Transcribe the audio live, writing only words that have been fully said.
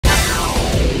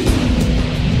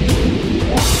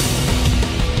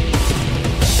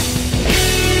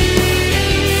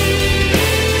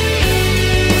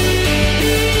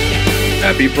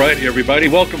Happy Friday, everybody.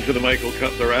 Welcome to the Michael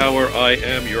Cutler Hour. I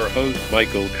am your host,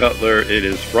 Michael Cutler. It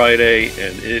is Friday,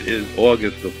 and it is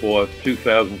August the 4th,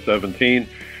 2017.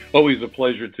 Always a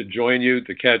pleasure to join you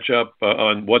to catch up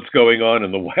on what's going on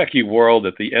in the wacky world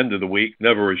at the end of the week.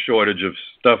 Never a shortage of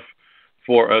stuff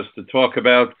for us to talk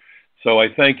about. So I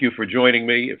thank you for joining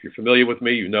me. If you're familiar with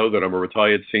me, you know that I'm a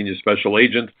retired senior special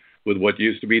agent with what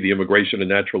used to be the Immigration and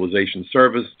Naturalization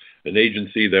Service, an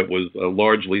agency that was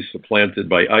largely supplanted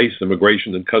by ICE,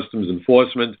 Immigration and Customs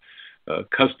Enforcement,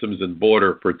 Customs and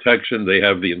Border Protection. They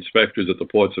have the inspectors at the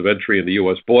ports of entry and the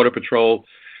U.S. Border Patrol,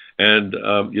 and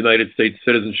United States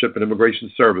Citizenship and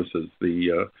Immigration Services,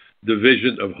 the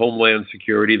Division of Homeland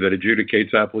Security that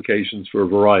adjudicates applications for a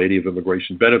variety of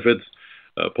immigration benefits,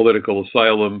 political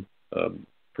asylum,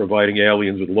 providing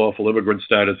aliens with lawful immigrant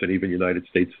status, and even United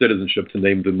States citizenship, to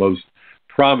name the most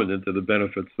prominent of the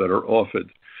benefits that are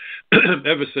offered.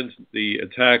 Ever since the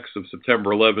attacks of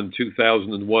September 11,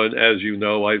 2001, as you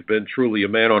know, I've been truly a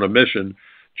man on a mission,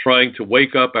 trying to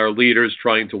wake up our leaders,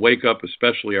 trying to wake up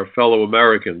especially our fellow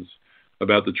Americans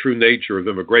about the true nature of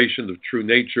immigration, the true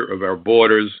nature of our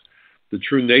borders, the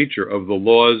true nature of the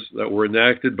laws that were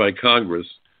enacted by Congress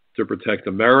to protect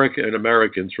America and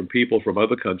Americans from people from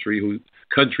other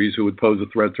countries who would pose a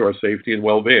threat to our safety and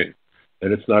well-being.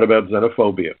 And it's not about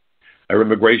xenophobia. Our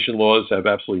immigration laws have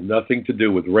absolutely nothing to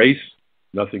do with race,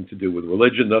 nothing to do with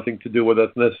religion, nothing to do with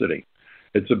ethnicity.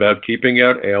 It's about keeping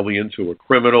out aliens who are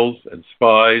criminals and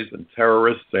spies and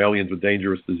terrorists, aliens with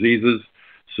dangerous diseases,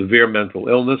 severe mental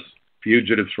illness,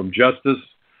 fugitives from justice,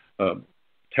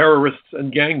 terrorists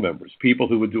and gang members, people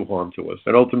who would do harm to us,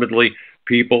 and ultimately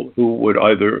people who would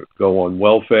either go on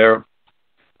welfare,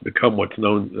 become what's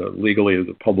known legally as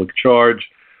a public charge,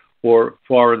 or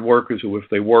foreign workers who, if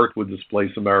they worked, would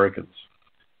displace Americans.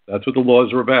 That's what the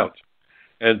laws are about.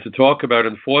 And to talk about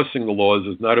enforcing the laws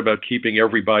is not about keeping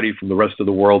everybody from the rest of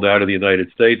the world out of the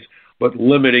United States, but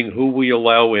limiting who we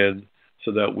allow in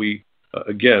so that we,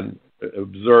 again,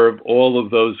 observe all of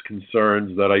those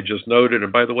concerns that I just noted.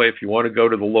 And by the way, if you want to go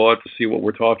to the law to see what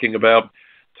we're talking about,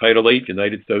 Title 8,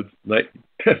 United States,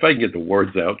 if I can get the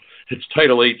words out, it's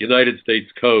Title 8, United States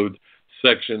Code,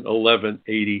 Section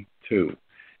 1182.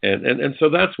 And so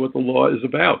that's what the law is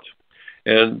about.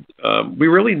 And we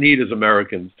really need, as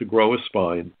Americans, to grow a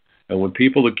spine. And when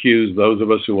people accuse those of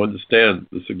us who understand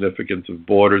the significance of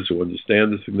borders, who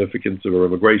understand the significance of our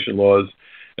immigration laws,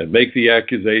 and make the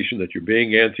accusation that you're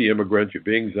being anti-immigrant, you're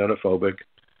being xenophobic,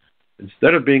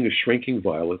 instead of being a shrinking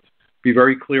violet, be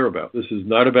very clear about this is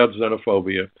not about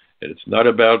xenophobia, and it's not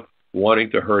about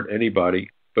wanting to hurt anybody,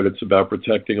 but it's about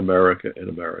protecting America and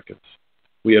Americans.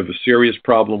 We have a serious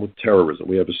problem with terrorism.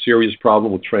 We have a serious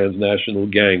problem with transnational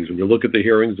gangs. When you look at the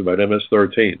hearings about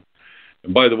MS-13,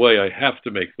 and by the way, I have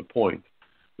to make the point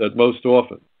that most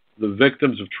often the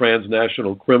victims of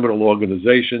transnational criminal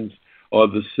organizations are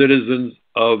the citizens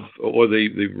of, or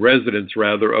the residents,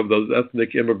 rather, of those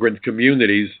ethnic immigrant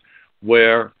communities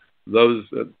where those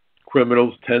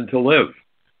criminals tend to live.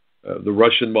 The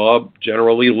Russian mob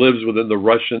generally lives within the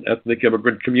Russian ethnic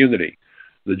immigrant community.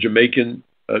 The Jamaican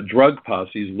drug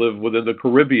posses live within the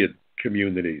Caribbean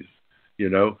communities. You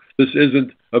know, this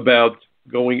isn't about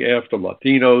going after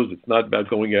Latinos. It's not about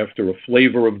going after a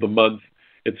flavor of the month.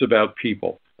 It's about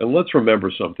people. And let's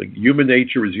remember something. Human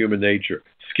nature is human nature.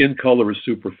 Skin color is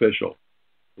superficial.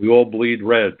 We all bleed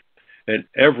red. And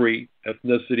every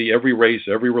ethnicity, every race,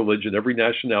 every religion, every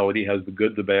nationality has the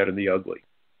good, the bad, and the ugly.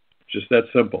 Just that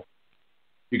simple.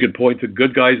 You can point to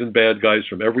good guys and bad guys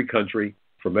from every country,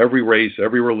 from every race,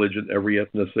 every religion, every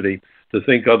ethnicity. To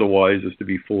think otherwise is to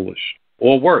be foolish.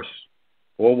 Or worse,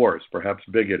 perhaps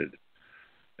bigoted.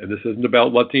 And this isn't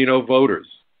about Latino voters.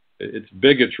 It's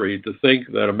bigotry to think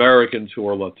that Americans who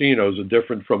are Latinos are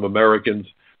different from Americans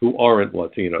who aren't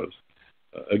Latinos.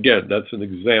 Again, that's an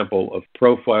example of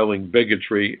profiling,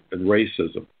 bigotry, and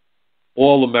racism.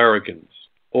 All Americans,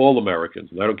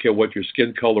 and I don't care what your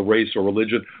skin color, race, or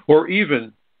religion, or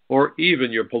even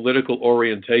your political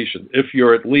orientation, if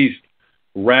you're at least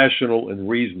rational and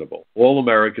reasonable, all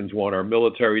Americans want our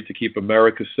military to keep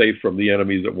America safe from the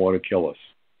enemies that want to kill us.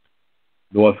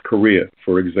 North Korea,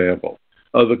 for example.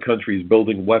 Other countries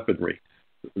building weaponry.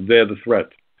 They're the threat.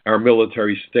 Our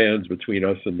military stands between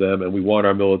us and them, and we want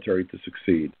our military to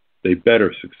succeed. They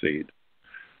better succeed.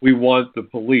 We want the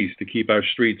police to keep our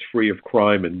streets free of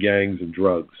crime and gangs and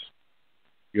drugs.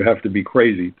 You have to be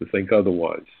crazy to think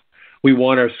otherwise. We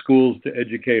want our schools to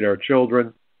educate our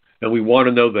children, and we want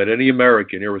to know that any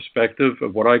American, irrespective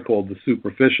of what I call the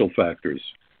superficial factors,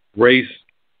 race,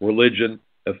 religion,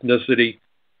 ethnicity,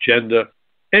 gender,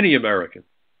 any American,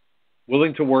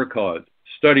 willing to work hard,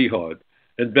 study hard,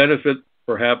 and benefit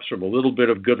perhaps from a little bit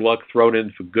of good luck thrown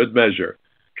in for good measure,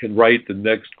 can write the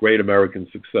next great American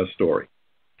success story.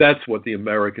 That's what the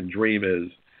American dream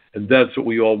is, and that's what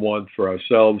we all want for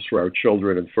ourselves, for our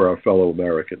children, and for our fellow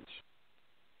Americans.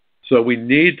 So we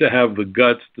need to have the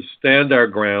guts to stand our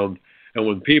ground, and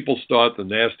when people start the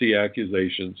nasty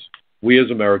accusations, we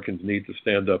as Americans need to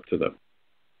stand up to them.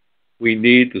 We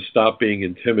need to stop being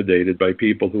intimidated by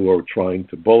people who are trying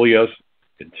to bully us,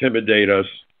 intimidate us,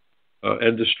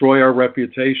 and destroy our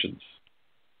reputations.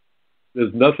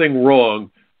 There's nothing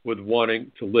wrong with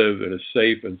wanting to live in a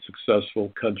safe and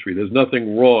successful country. There's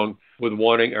nothing wrong with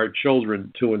wanting our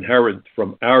children to inherit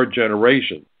from our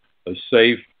generation a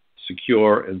safe,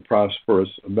 secure, and prosperous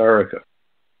America.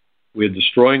 We're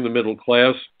destroying the middle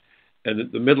class,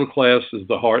 and the middle class is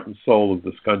the heart and soul of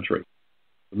this country.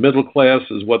 The middle class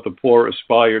is what the poor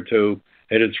aspire to,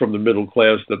 and it's from the middle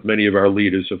class that many of our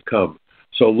leaders have come.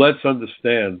 So let's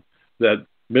understand that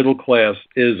middle class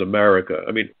is America.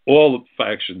 I mean, all the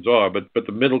factions are, but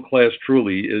the middle class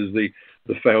truly is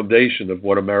the foundation of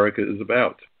what America is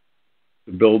about,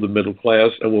 to build a middle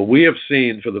class. And what we have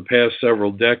seen for the past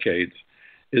several decades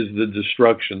is the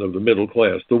destruction of the middle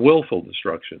class, the willful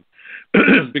destruction,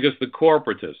 because the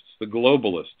corporatists, the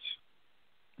globalists,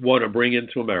 want to bring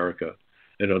into America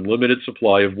an unlimited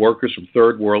supply of workers from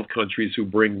third world countries who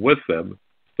bring with them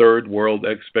third world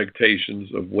expectations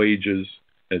of wages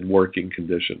and working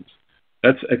conditions.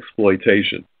 That's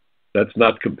exploitation. That's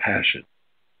not compassion.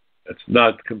 That's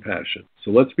not compassion.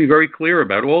 So let's be very clear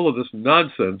about all of this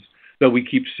nonsense that we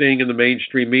keep seeing in the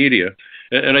mainstream media.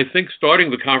 And I think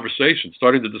starting the conversation,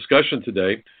 starting the discussion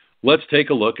today, let's take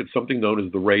a look at something known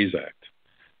as the RAISE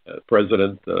Act.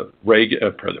 President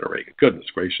Reagan, goodness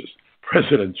gracious,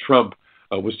 President Trump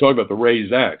was talking about the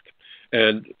RAISE Act.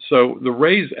 And so the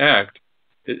RAISE Act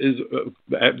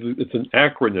it's an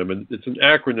acronym, and it's an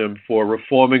acronym for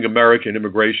Reforming American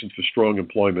Immigration for Strong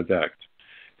Employment Act.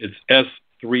 It's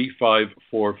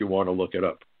S354 if you want to look it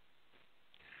up.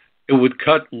 It would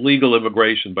cut legal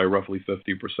immigration by roughly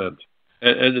 50%.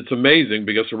 And it's amazing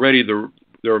because already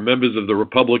there are members of the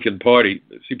Republican Party.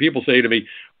 See, people say to me,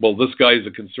 well, this guy is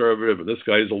a conservative and this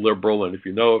guy is a liberal, and if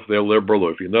you know if they're liberal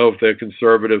or if you know if they're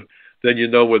conservative, then you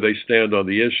know where they stand on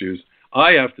the issues.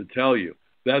 I have to tell you,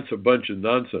 that's a bunch of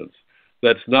nonsense.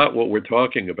 That's not what we're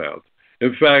talking about.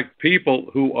 In fact, people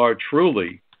who are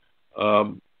truly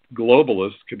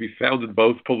globalists can be found in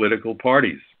both political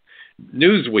parties.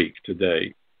 Newsweek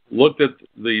today looked at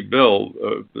the bill,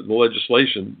 the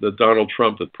legislation that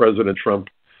that President Trump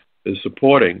is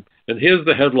supporting. And here's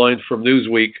the headline from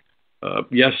Newsweek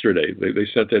yesterday. They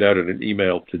sent it out in an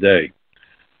email today.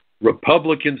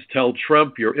 Republicans tell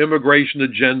Trump your immigration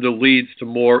agenda leads to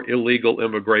more illegal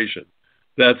immigration.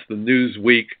 That's the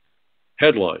Newsweek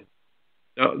headline.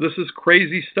 Now, this is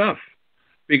crazy stuff,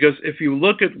 because if you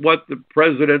look at what the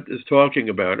president is talking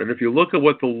about, and if you look at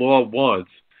what the law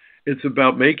wants, it's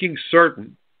about making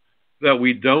certain that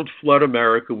we don't flood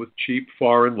America with cheap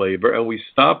foreign labor, and we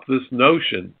stop this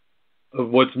notion of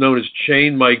what's known as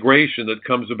chain migration that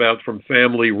comes about from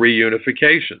family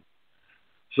reunification.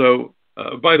 So,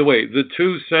 by the way, the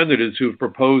two senators who've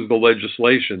proposed the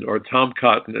legislation are Tom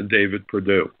Cotton and David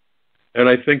Perdue. And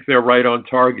I think they're right on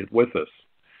target with us.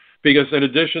 Because in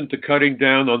addition to cutting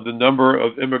down on the number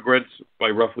of immigrants by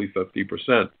roughly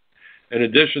 50%, in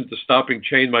addition to stopping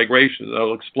chain migration,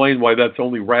 I'll explain why that's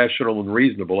only rational and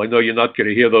reasonable. I know you're not going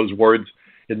to hear those words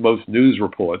in most news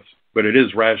reports, but it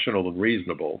is rational and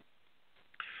reasonable.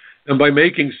 And by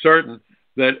making certain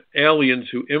that aliens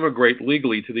who immigrate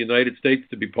legally to the United States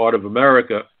to be part of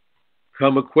America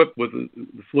come equipped with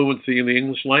the fluency in the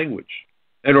English language.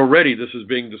 And already this is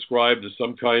being described as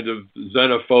some kind of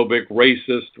xenophobic,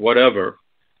 racist, whatever.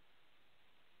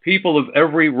 People of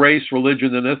every race,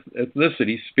 religion, and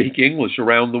ethnicity speak English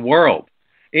around the world.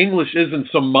 English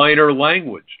isn't some minor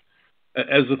language.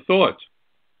 As a thought,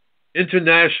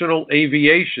 international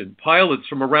aviation, pilots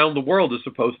from around the world are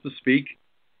supposed to speak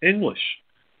English.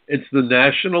 It's the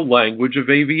national language of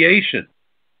aviation.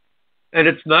 And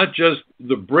it's not just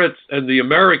the Brits and the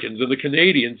Americans and the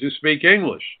Canadians who speak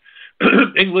English.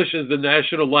 English is the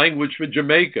national language for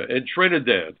Jamaica and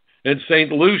Trinidad and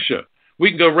St. Lucia. We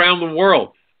can go around the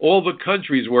world, all the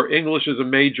countries where English is a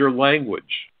major language.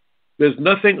 There's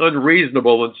nothing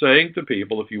unreasonable in saying to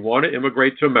people, if you want to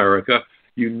immigrate to America,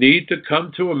 you need to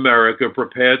come to America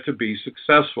prepared to be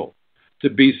successful. To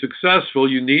be successful,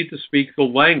 you need to speak the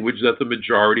language that the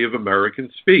majority of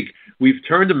Americans speak. We've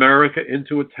turned America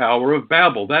into a Tower of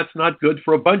Babel. That's not good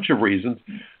for a bunch of reasons.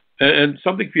 And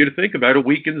something for you to think about, it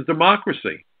weakens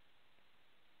democracy.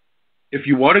 If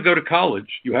you want to go to college,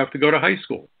 you have to go to high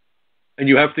school. And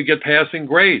you have to get passing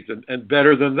grades and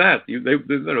better than that.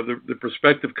 The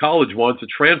prospective college wants a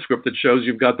transcript that shows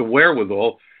you've got the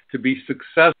wherewithal to be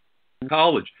successful in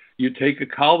college. You take a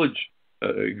college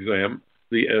exam,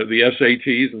 the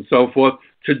SATs and so forth,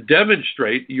 to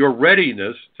demonstrate your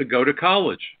readiness to go to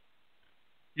college.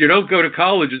 You don't go to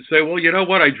college and say, well, you know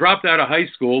what, I dropped out of high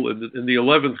school in the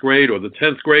 11th grade or the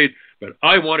 10th grade, but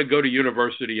I want to go to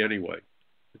university anyway.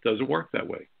 It doesn't work that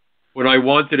way. When I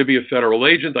wanted to be a federal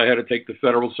agent, I had to take the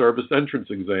Federal Service Entrance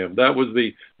Exam. That was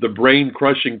the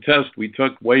brain-crushing test we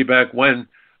took way back when,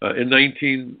 in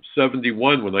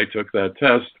 1971, when I took that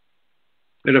test.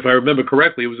 And if I remember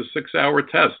correctly, it was a 6-hour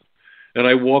test. And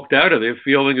I walked out of there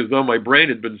feeling as though my brain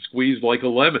had been squeezed like a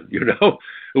lemon, It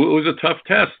was a tough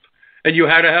test. And you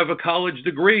had to have a college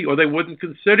degree or they wouldn't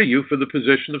consider you for the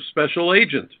position of special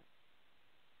agent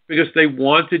because they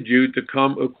wanted you to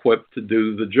come equipped to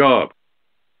do the job.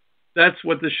 That's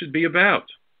what this should be about.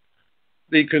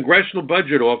 The Congressional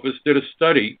Budget Office did a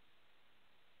study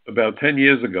about 10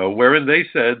 years ago wherein they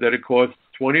said that it costs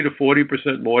 20 to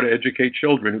 40% more to educate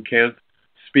children who can't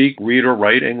speak, read, or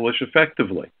write English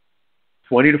effectively.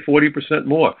 20 to 40%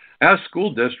 more. Our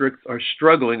school districts are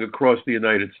struggling across the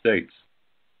United States.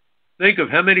 Think of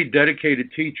how many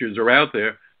dedicated teachers are out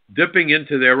there dipping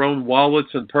into their own wallets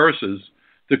and purses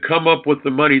to come up with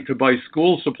the money to buy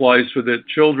school supplies for their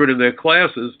children in their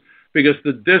classes because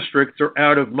the districts are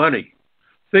out of money.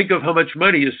 Think of how much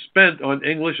money is spent on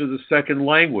English as a second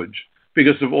language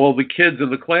because of all the kids in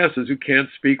the classes who can't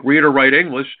speak, read, or write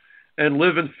English and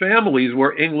live in families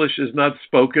where English is not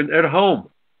spoken at home.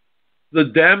 The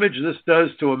damage this does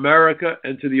to America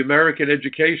and to the American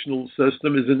educational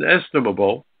system is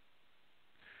inestimable.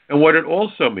 And what it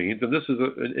also means, and this is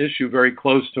an issue very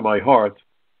close to my heart,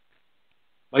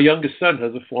 my youngest son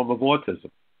has a form of autism,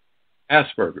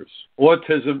 Asperger's.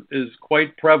 Autism is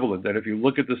quite prevalent, and if you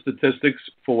look at the statistics,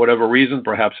 for whatever reason,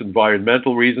 perhaps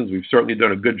environmental reasons, we've certainly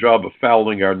done a good job of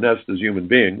fouling our nest as human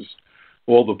beings,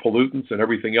 all the pollutants and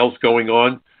everything else going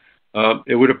on,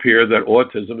 it would appear that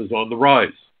autism is on the rise,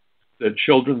 that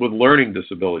children with learning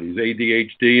disabilities,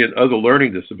 ADHD and other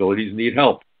learning disabilities need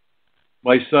help.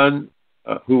 My son,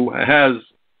 who has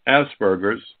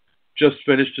Asperger's, just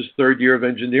finished his third year of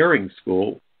engineering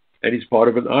school, and he's part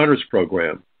of an honors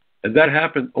program. And that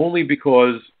happened only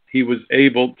because he was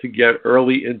able to get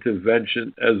early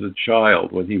intervention as a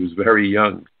child when he was very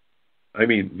young. I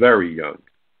mean, very young,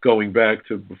 going back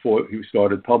to before he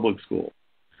started public school.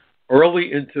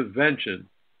 Early intervention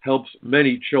helps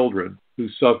many children who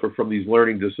suffer from these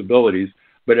learning disabilities,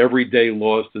 but every day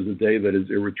lost is a day that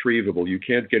is irretrievable. You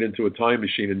can't get into a time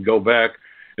machine and go back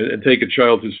and take a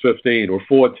child who's 15 or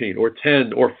 14 or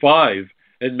 10 or 5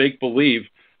 and make believe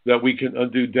that we can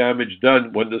undo damage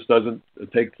done when this doesn't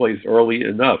take place early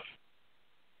enough.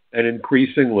 And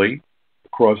increasingly,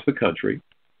 across the country,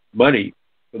 money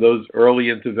for those early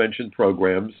intervention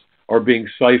programs are being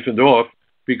siphoned off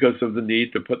because of the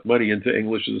need to put money into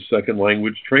English as a second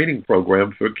language training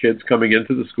program for kids coming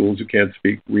into the schools who can't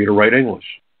speak, read, or write English.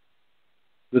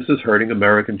 This is hurting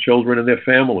American children and their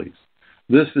families.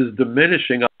 This is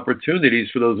diminishing opportunities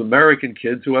for those American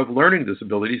kids who have learning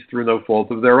disabilities through no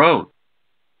fault of their own.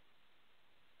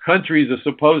 Countries are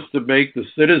supposed to make the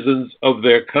citizens of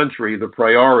their country the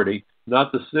priority,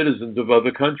 not the citizens of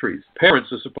other countries.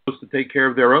 Parents are supposed to take care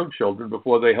of their own children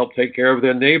before they help take care of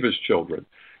their neighbors' children.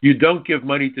 You don't give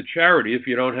money to charity if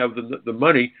you don't have the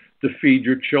money to feed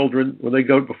your children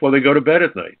before they go to bed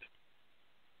at night.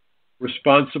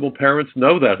 Responsible parents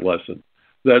know that lesson,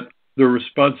 that the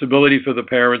responsibility for the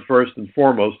parent first and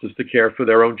foremost is to care for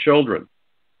their own children.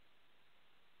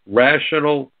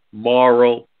 Rational,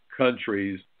 moral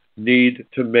countries need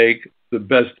to make the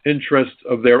best interests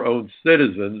of their own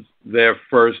citizens their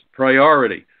first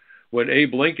priority. When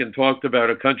Abe Lincoln talked about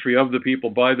a country of the people,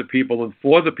 by the people, and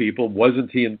for the people,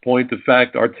 wasn't he in point of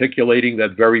fact articulating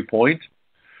that very point?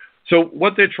 So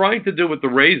what they're trying to do with the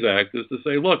RAISE Act is to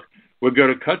say, look, we're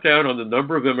going to cut down on the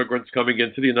number of immigrants coming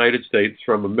into the United States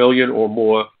from 1 million or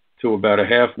more to about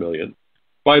 500,000.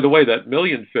 By the way, that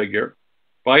million figure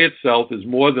by itself is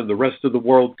more than the rest of the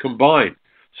world combined.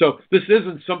 So this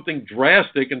isn't something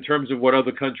drastic in terms of what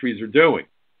other countries are doing.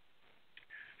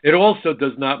 It also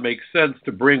does not make sense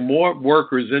to bring more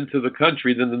workers into the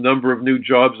country than the number of new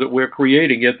jobs that we're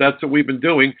creating. Yet that's what we've been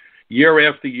doing year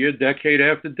after year, decade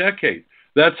after decade.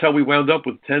 That's how we wound up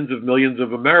with tens of millions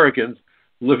of Americans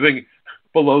living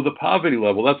below the poverty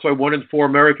level. That's why 1 in 4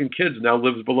 American kids now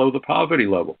lives below the poverty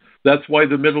level. That's why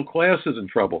the middle class is in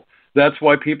trouble. That's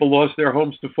why people lost their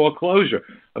homes to foreclosure.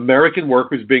 American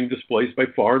workers being displaced by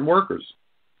foreign workers.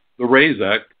 The RAISE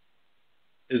Act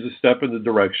is a step in the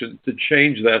direction to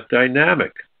change that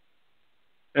dynamic.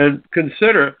 And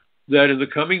consider that in the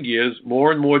coming years,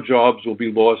 more and more jobs will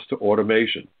be lost to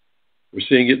automation. We're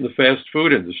seeing it in the fast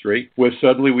food industry, where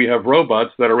suddenly we have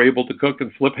robots that are able to cook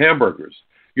and flip hamburgers.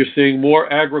 You're seeing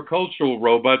more agricultural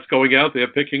robots going out there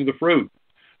picking the fruit.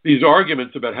 These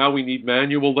arguments about how we need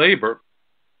manual labor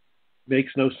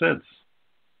makes no sense.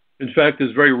 In fact,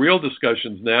 there's very real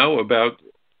discussions now about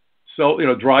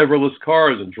driverless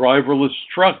cars and driverless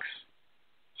trucks.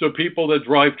 So people that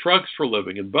drive trucks for a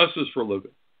living and buses for a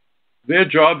living, their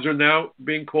jobs are now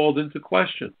being called into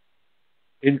question.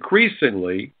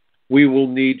 Increasingly, we will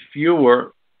need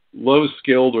fewer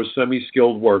low-skilled or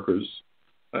semi-skilled workers.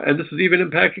 And this is even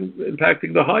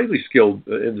impacting the highly skilled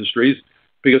industries,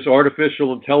 because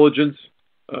artificial intelligence,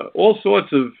 all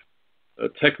sorts of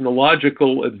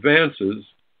technological advances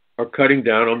are cutting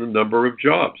down on the number of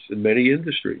jobs in many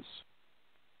industries.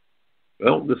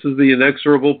 Well, this is the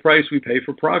inexorable price we pay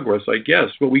for progress, I guess,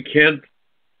 but we can't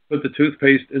put the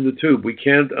toothpaste in the tube. We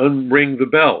can't unring the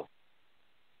bell.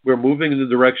 We're moving in the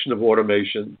direction of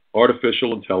automation,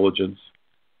 artificial intelligence.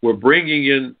 We're bringing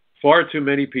in far too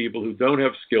many people who don't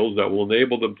have skills that will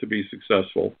enable them to be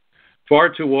successful. Far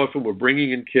too often, we're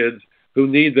bringing in kids who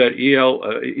need that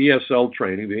ESL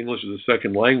training, the English as a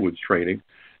second language training.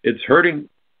 It's hurting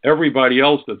everybody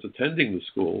else that's attending the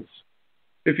schools.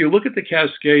 If you look at the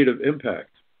cascade of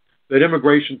impact that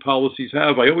immigration policies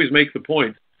have, I always make the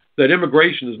point that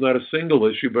immigration is not a single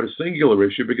issue, but a singular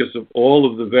issue because of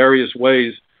all of the various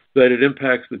ways that it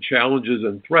impacts the challenges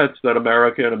and threats that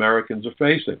America and Americans are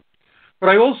facing. But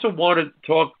I also want to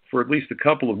talk for at least a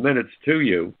couple of minutes to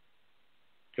you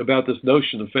about this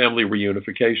notion of family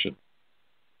reunification.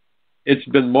 It's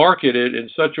been marketed in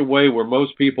such a way where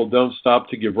most people don't stop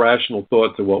to give rational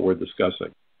thought to what we're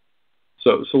discussing.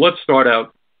 So let's start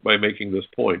out by making this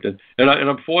point. And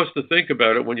I'm forced to think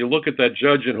about it when you look at that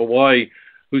judge in Hawaii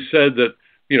who said that,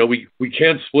 we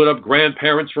can't split up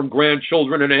grandparents from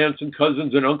grandchildren and aunts and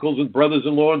cousins and uncles and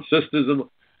brothers-in-law and sisters and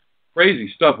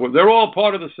crazy stuff. They're all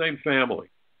part of the same family.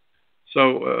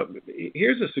 So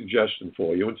here's a suggestion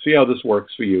for you, and see how this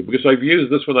works for you, because I've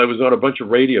used this when I was on a bunch of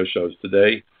radio shows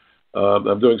today.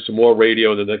 I'm doing some more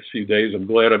radio in the next few days. I'm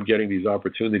glad I'm getting these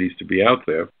opportunities to be out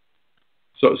there.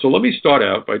 So let me start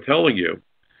out by telling you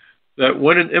that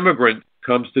when an immigrant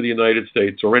comes to the United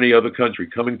States or any other country,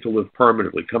 coming to live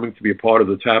permanently, coming to be a part of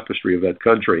the tapestry of that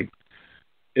country,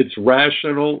 it's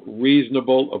rational,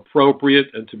 reasonable, appropriate,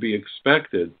 and to be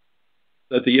expected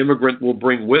that the immigrant will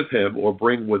bring with him or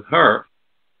bring with her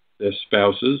their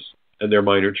spouses and their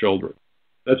minor children.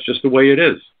 That's just the way it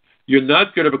is. You're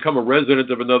not going to become a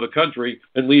resident of another country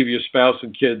and leave your spouse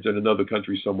and kids in another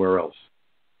country somewhere else.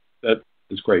 That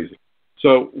is crazy.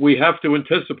 So we have to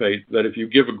anticipate that if you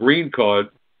give a green card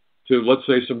to, let's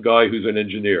say, some guy who's an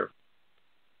engineer,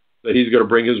 that he's going to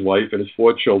bring his wife and his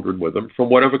 4 children with him from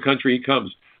whatever country he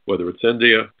comes, whether it's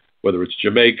India, whether it's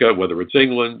Jamaica, whether it's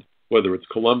England, whether it's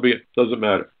Colombia, doesn't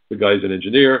matter. The guy's an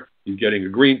engineer, he's getting a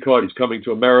green card, he's coming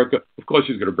to America. Of course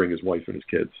he's going to bring his wife and his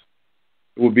kids.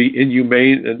 It would be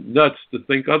inhumane and nuts to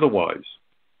think otherwise.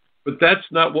 But that's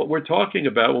not what we're talking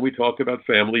about when we talk about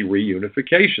family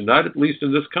reunification, not at least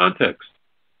in this context.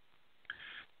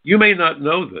 You may not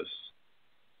know this,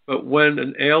 but when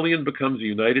an alien becomes a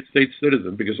United States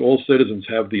citizen, because all citizens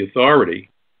have the authority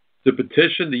to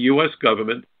petition the U.S.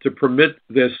 government to permit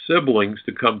their siblings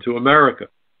to come to America.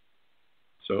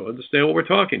 So understand what we're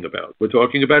talking about. We're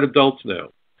talking about adults now.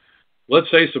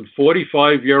 Let's say some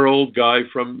 45-year-old guy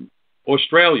from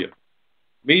Australia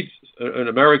meets an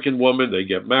American woman, they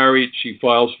get married, she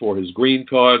files for his green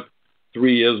card.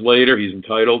 3 years later, he's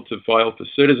entitled to file for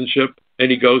citizenship,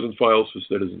 and he goes and files for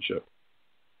citizenship.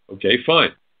 Okay,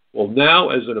 fine. Well, now,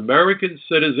 as an American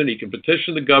citizen, he can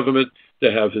petition the government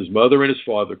to have his mother and his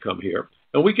father come here.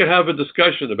 And we can have a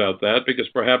discussion about that, because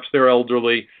perhaps they're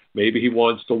elderly. Maybe he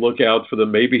wants to look out for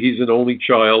them. Maybe he's an only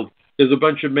child. There's a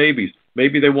bunch of maybes.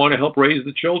 Maybe they want to help raise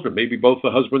the children. Maybe both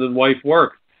the husband and wife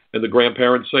work. And the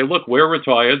grandparents say, look, we're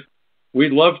retired.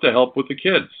 We'd love to help with the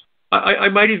kids. I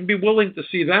might even be willing to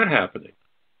see that happening.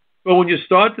 But when you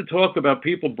start to talk about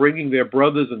people bringing their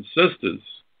brothers and sisters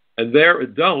and their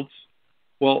adults,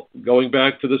 well, going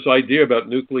back to this idea about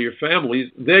nuclear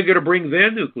families, they're going to bring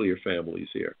their nuclear families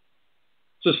here.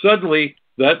 So suddenly,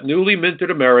 that newly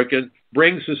minted American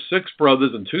brings his 6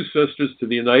 brothers and 2 sisters to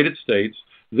the United States.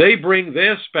 They bring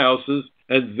their spouses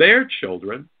and their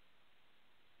children.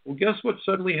 Well, guess what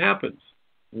suddenly happens?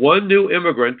 One new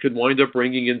immigrant could wind up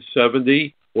bringing in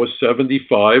 70 or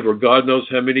 75 or God knows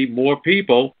how many more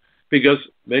people, because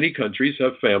many countries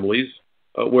have families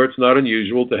where it's not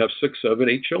unusual to have 6, 7,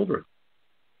 8 children.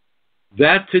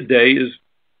 That today is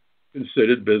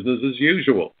considered business as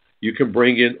usual. you can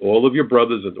bring in all of your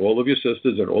brothers and all of your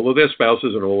sisters and all of their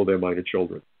spouses and all of their minor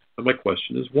children. And my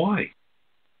question is why?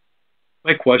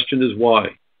 My question is why?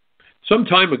 Some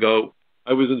time ago,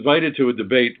 I was invited to a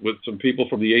debate with some people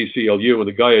from the ACLU, and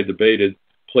the guy I debated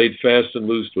played fast and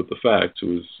loose with the facts. It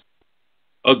was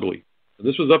ugly. And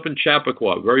this was up in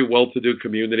Chappaqua, very well-to-do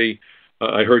community.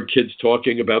 I heard kids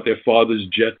talking about their father's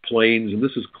jet planes, and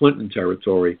this is Clinton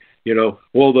territory. You know,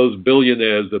 all those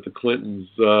billionaires that the Clintons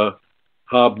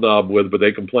hobnob with, but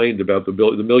they complained about the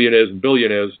millionaires and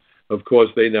billionaires. Of course,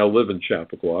 they now live in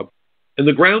Chappaqua. And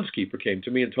the groundskeeper came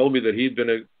to me and told me that he'd been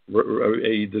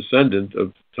a descendant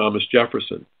of Thomas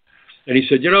Jefferson. And he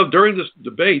said, you know, during this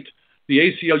debate, the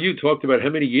ACLU talked about how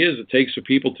many years it takes for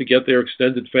people to get their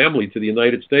extended family to the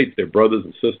United States, their brothers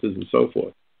and sisters and so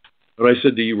forth. And I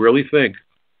said, do you really think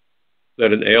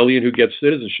that an alien who gets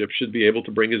citizenship should be able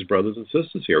to bring his brothers and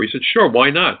sisters here? He said, sure, why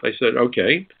not? I said,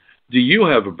 okay, do you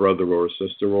have a brother or a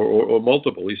sister or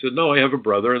multiple? He said, no, I have a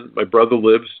brother, and my brother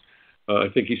lives, I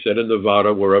think he said in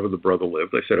Nevada, wherever the brother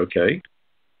lived. I said, okay.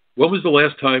 When was the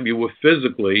last time you were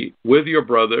physically with your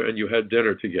brother and you had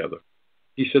dinner together?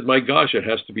 He said, my gosh, it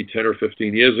has to be 10 or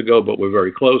 15 years ago, but we're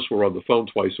very close. We're on the phone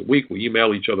twice a week. We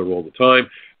email each other all the time.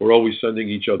 We're always sending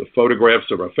each other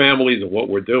photographs of our families and what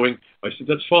we're doing. I said,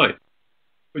 that's fine.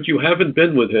 But you haven't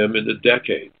been with him in a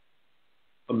decade.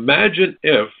 Imagine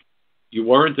if you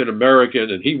weren't an American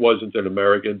and he wasn't an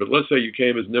American, but let's say you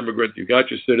came as an immigrant, you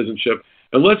got your citizenship,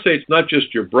 and let's say it's not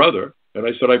just your brother. And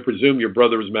I said, I presume your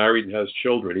brother is married and has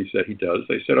children. He said he does.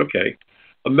 I said, okay.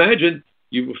 Imagine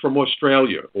you were from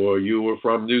Australia, or you were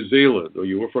from New Zealand, or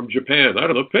you were from Japan. I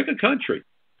don't know, pick a country.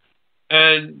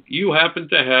 And you happen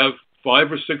to have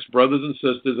 5 or 6 brothers and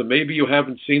sisters, and maybe you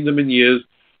haven't seen them in years,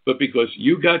 but because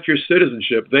you got your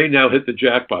citizenship, they now hit the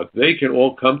jackpot. They can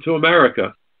all come to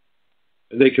America,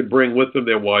 and they can bring with them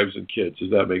their wives and kids.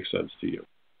 Does that make sense to you?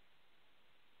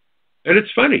 And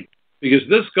it's funny, because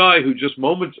this guy who just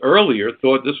moments earlier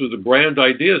thought this was a grand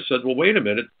idea said, well, wait a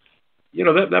minute, you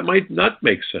know, that might not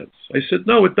make sense. I said,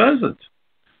 no, it doesn't.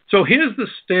 So here's the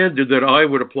standard that I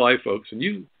would apply, folks, and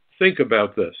you think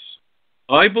about this.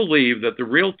 I believe that the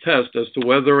real test as to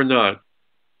whether or not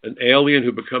an alien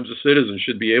who becomes a citizen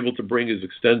should be able to bring his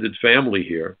extended family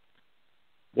here,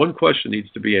 one question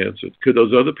needs to be answered. Could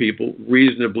those other people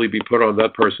reasonably be put on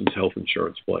that person's health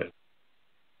insurance plan?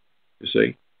 You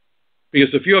see?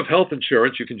 Because if you have health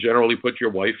insurance, you can generally put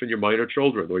your wife and your minor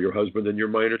children, or your husband and your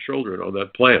minor children on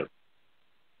that plan.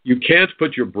 You can't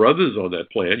put your brothers on that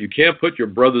plan. You can't put your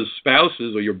brother's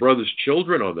spouses or your brother's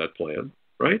children on that plan,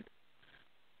 right?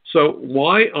 So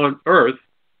why on earth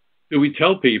do we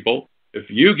tell people,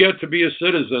 if you get to be a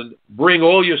citizen, bring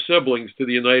all your siblings to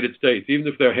the United States, even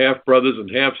if they're half brothers and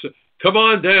half sisters? Come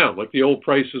on down, like the old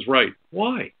Price is Right.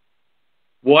 Why?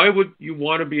 Why would you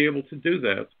want to be able to do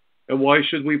that? And why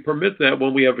should we permit that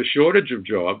when we have a shortage of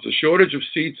jobs, a shortage of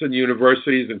seats in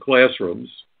universities and classrooms,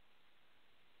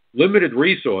 limited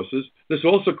resources? This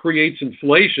also creates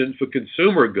inflation for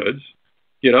consumer goods.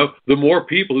 You know, the more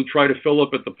people who try to fill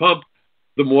up at the pump,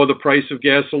 the more the price of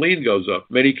gasoline goes up.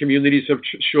 Many communities have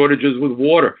shortages with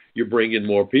water. You bring in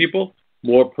more people,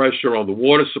 more pressure on the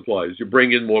water supplies. You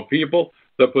bring in more people,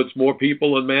 that puts more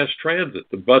people in mass transit,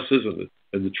 the buses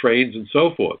and the trains and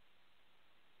so forth.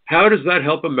 How does that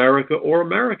help America or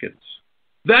Americans?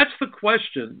 That's the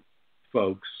question,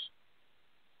 folks,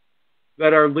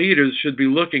 that our leaders should be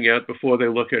looking at before they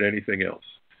look at anything else.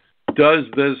 Does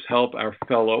this help our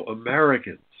fellow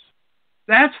Americans?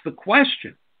 That's the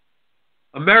question.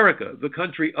 America, the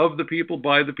country of the people,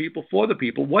 by the people, for the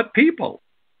people. What people?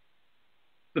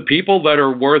 The people that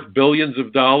are worth billions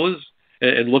of dollars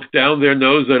and look down their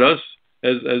nose at us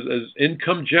as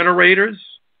income generators?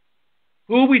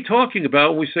 Who are we talking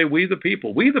about when we say we the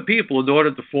people? We the people, in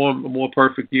order to form a more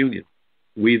perfect union.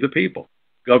 We the people.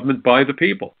 Government by the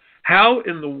people. How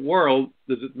in the world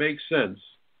does it make sense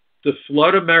to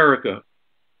flood America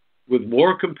with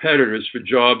more competitors for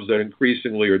jobs that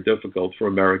increasingly are difficult for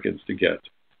Americans to get?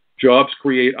 Jobs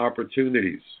create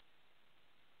opportunities.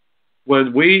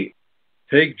 When we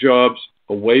take jobs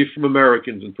away from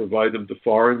Americans and provide them to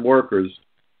foreign workers,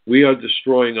 we are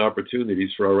destroying opportunities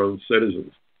for our own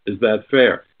citizens. Is that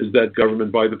fair? Is that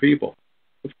government by the people?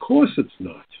 Of course it's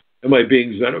not. Am I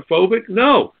being xenophobic?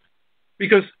 No.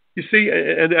 Because, you see,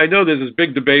 and I know there's this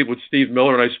big debate with Steve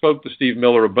Miller, and I spoke to Steve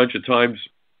Miller a bunch of times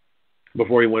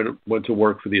before he went to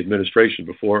work for the administration,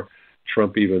 before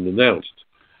Trump even announced.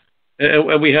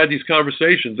 And we had these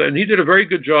conversations, and he did a very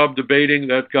good job debating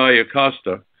that guy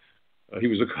Acosta. He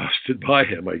was accosted by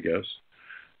him, I guess.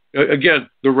 Again,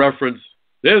 the reference,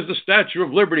 there's the Statue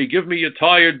of Liberty. Give me your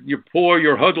tired, your poor,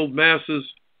 your huddled masses.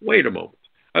 Wait a moment.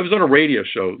 I was on a radio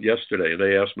show yesterday, and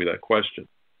they asked me that question.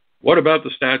 What about the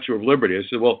Statue of Liberty? I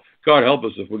said, well, God help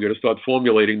us if we're going to start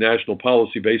formulating national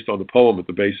policy based on the poem at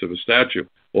the base of a statue,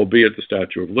 albeit the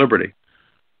Statue of Liberty.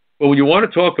 But when you want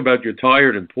to talk about you're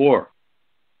tired and poor,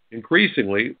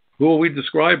 increasingly, who are we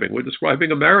describing? We're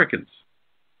describing Americans.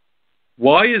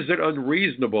 Why is it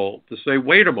unreasonable to say,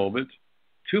 wait a moment,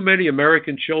 too many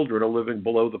American children are living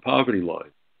below the poverty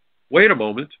line? Wait a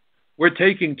moment, we're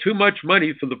taking too much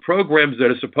money for the programs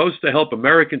that are supposed to help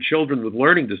American children with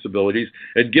learning disabilities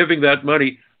and giving that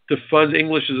money to fund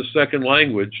English as a second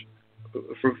language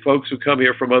for folks who come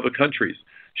here from other countries.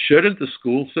 Shouldn't the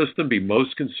school system be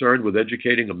most concerned with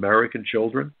educating American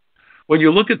children? When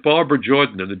you look at Barbara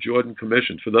Jordan and the Jordan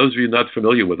Commission, for those of you not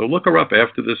familiar with her, look her up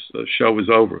after this show is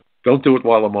over. Don't do it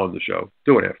while I'm on the show.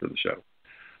 Do it after the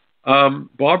show.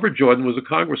 Barbara Jordan was a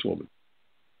congresswoman,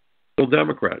 a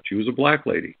Democrat. She was a black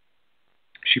lady.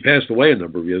 She passed away a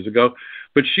number of years ago,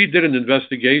 but she did an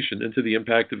investigation into the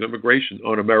impact of immigration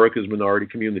on America's minority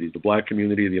communities, the black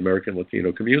community, the American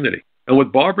Latino community. And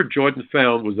what Barbara Jordan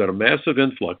found was that a massive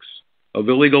influx of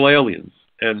illegal aliens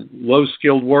and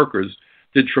low-skilled workers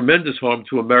did tremendous harm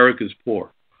to America's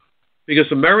poor.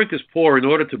 Because America's poor, in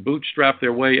order to bootstrap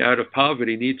their way out of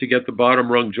poverty, need to get the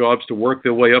bottom-rung jobs to work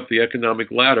their way up the economic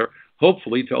ladder,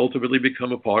 hopefully to ultimately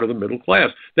become a part of the middle class.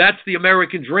 That's the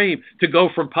American dream, to go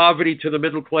from poverty to the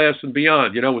middle class and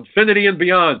beyond, infinity and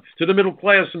beyond, to the middle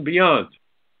class and beyond.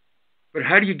 But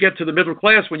how do you get to the middle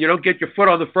class when you don't get your foot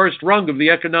on the first rung of the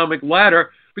economic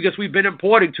ladder? Because we've been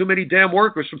importing too many damn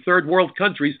workers from third world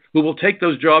countries who will take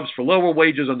those jobs for lower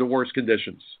wages under worse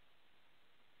conditions.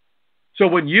 So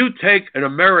when you take an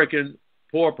American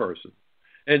poor person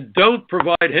and don't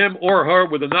provide him or her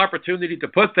with an opportunity to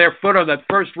put their foot on that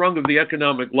first rung of the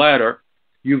economic ladder,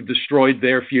 you've destroyed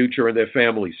their future and their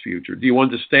family's future. Do you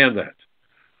understand that?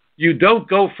 You don't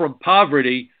go from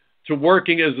poverty to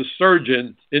working as a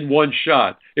surgeon in one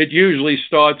shot. It usually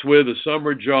starts with a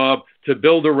summer job, to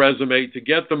build a resume, to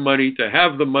get the money, to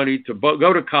have the money, to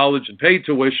go to college and pay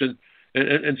tuition,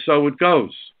 and so it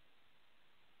goes.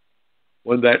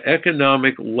 When that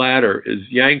economic ladder is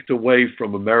yanked away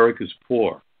from America's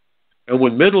poor, and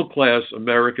when middle-class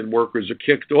American workers are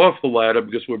kicked off the ladder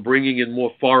because we're bringing in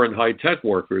more foreign high-tech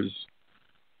workers,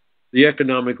 the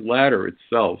economic ladder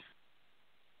itself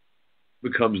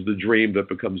becomes the dream that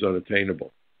becomes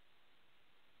unattainable.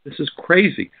 This is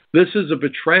crazy. This is a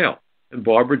betrayal. And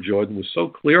Barbara Jordan was so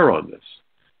clear on this.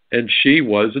 And she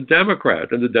was a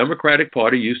Democrat. And the Democratic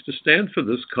Party used to stand for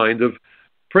this kind of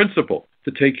principle,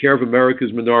 to take care of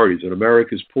America's minorities and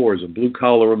America's poor and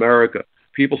blue-collar America.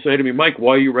 People say to me, Mike,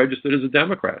 why are you registered as a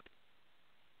Democrat?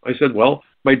 I said, well,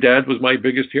 my dad was my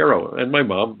biggest hero, and my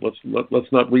mom.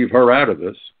 Let's not leave her out of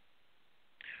this.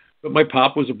 But my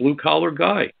pop was a blue-collar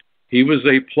guy. He was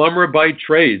a plumber by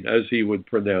trade, as he would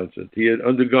pronounce it. He had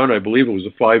undergone, I believe it was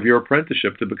a 5-year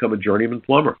apprenticeship to become a journeyman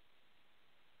plumber.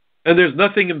 And there's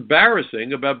nothing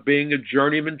embarrassing about being a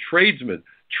journeyman tradesman.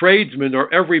 Tradesmen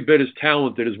are every bit as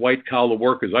talented as white-collar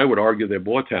workers. I would argue they're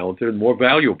more talented and more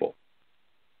valuable.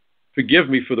 Forgive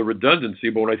me for the redundancy,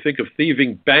 but when I think of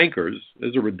thieving bankers,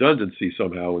 there's a redundancy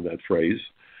somehow in that phrase,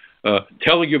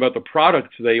 telling you about the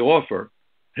products they offer,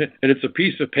 and it's a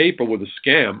piece of paper with a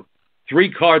scam.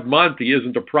 3-card Monty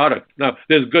isn't a product. Now,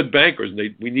 there's good bankers,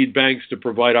 and we need banks to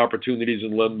provide opportunities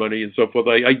and lend money and so forth.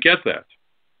 I get that.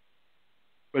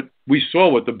 But we saw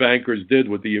what the bankers did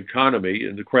with the economy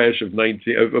in the crash of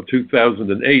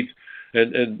 2008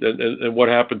 and what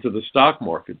happened to the stock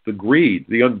market, the greed,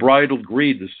 the unbridled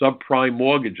greed, the subprime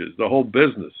mortgages, the whole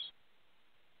business.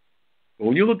 But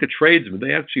when you look at tradesmen,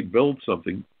 they actually build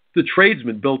something. The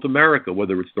tradesmen built America,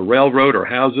 whether it's the railroad or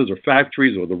houses or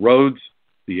factories or the roads,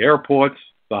 the airports,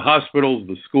 the hospitals,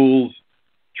 the schools.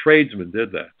 Tradesmen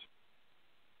did that.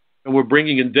 And we're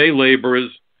bringing in day laborers,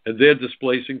 and they're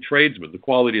displacing tradesmen. The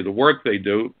quality of the work they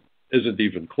do isn't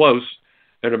even close,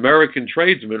 and American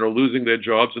tradesmen are losing their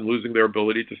jobs and losing their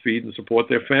ability to feed and support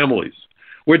their families.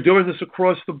 We're doing this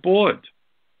across the board.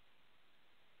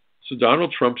 So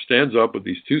Donald Trump stands up with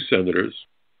these 2 senators,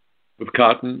 with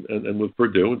Cotton and with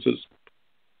Perdue, and says,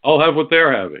 I'll have what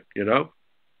they're having,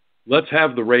 Let's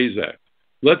have the RAISE Act.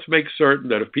 Let's make certain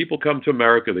that if people come to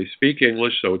America, they speak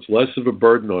English, so it's less of a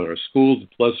burden on our schools,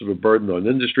 it's less of a burden on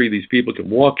industry. These people can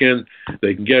walk in,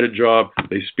 they can get a job,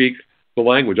 they speak the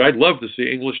language. I'd love to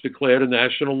see English declared a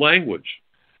national language.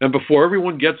 And before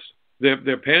everyone gets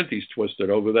their panties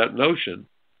twisted over that notion,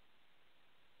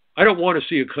 I don't want to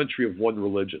see a country of one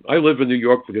religion. I live in New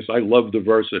York because I love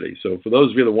diversity. So for those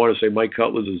of you that want to say Mike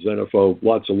Cutler's a xenophobe,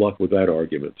 lots of luck with that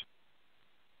argument.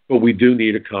 But we do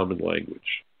need a common language.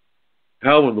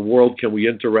 How in the world can we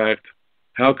interact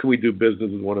How can we do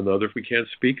business with one another if we can't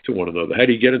speak to one another? How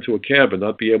do you get into a cab and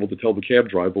not be able to tell the cab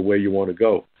driver where you want to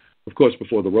go? Of course,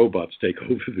 before the robots take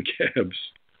over the cabs.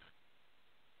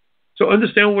 So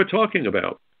understand what we're talking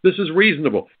about. This is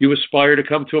reasonable. You aspire to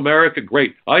come to America?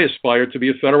 Great. I aspire to be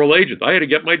a federal agent. I had to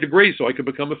get my degree so I could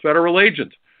become a federal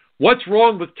agent. What's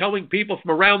wrong with telling people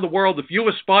from around the world, if you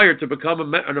aspire to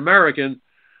become an American,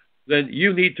 then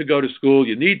you need to go to school,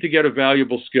 you need to get a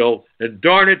valuable skill, and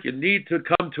darn it, you need to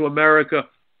come to America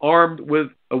armed with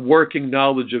a working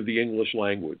knowledge of the English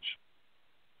language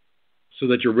so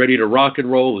that you're ready to rock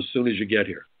and roll as soon as you get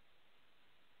here.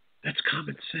 That's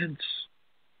common sense.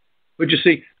 But you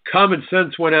see, common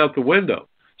sense went out the window.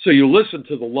 So you listen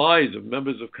to the lies of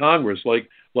members of Congress like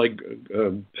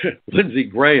Lindsey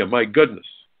Graham, my goodness,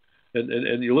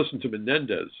 and you listen to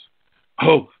Menendez.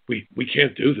 Oh, we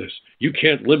can't do this. You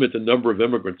can't limit the number of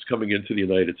immigrants coming into the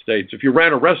United States. If you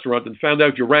ran a restaurant and found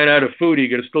out you ran out of food, are you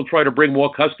going to still try to bring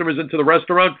more customers into the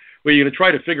restaurant? Or are you going to try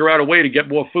to figure out a way to get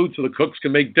more food so the cooks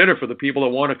can make dinner for the people that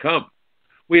want to come?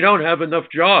 We don't have enough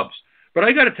jobs. But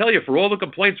I got to tell you, for all the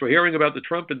complaints we're hearing about the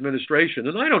Trump administration,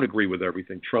 and I don't agree with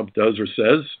everything Trump does or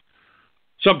says,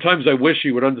 sometimes I wish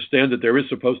he would understand that there is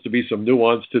supposed to be some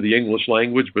nuance to the English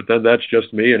language, but then that's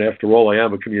just me, and after all, I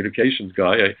am a communications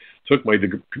guy. I took my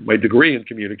degree in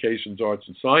communications arts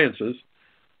and sciences.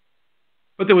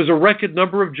 But there was a record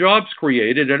number of jobs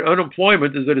created, and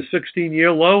unemployment is at a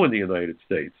 16-year low in the United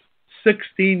States.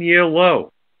 16-year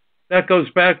low. That goes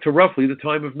back to roughly the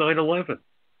time of 9/11.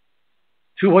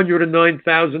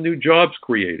 209,000 new jobs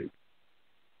created.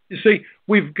 You see,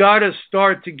 we've got to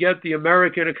start to get the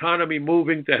American economy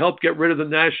moving to help get rid of the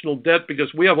national debt,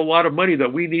 because we have a lot of money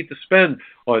that we need to spend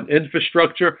on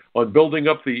infrastructure, on building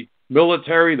up the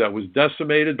military that was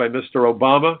decimated by Mr.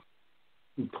 Obama,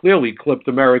 who clearly clipped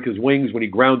America's wings when he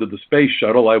grounded the space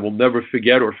shuttle. I will never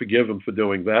forget or forgive him for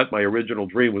doing that. My original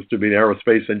dream was to be an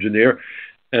aerospace engineer,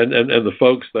 and the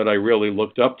folks that I really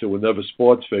looked up to were never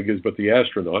sports figures, but the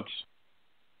astronauts.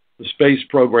 The space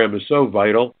program is so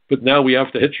vital, but now we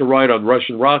have to hitch a ride on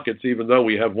Russian rockets, even though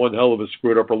we have one hell of a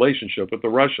screwed up relationship with the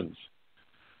Russians.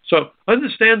 So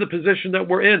understand the position that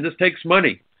we're in. This takes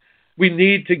money. We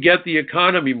need to get the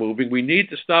economy moving. We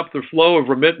need to stop the flow of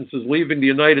remittances leaving the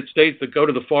United States that go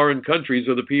to the foreign countries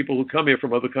or the people who come here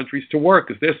from other countries to work,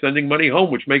 because they're sending money home,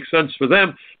 which makes sense for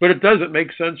them, but it doesn't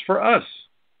make sense for us.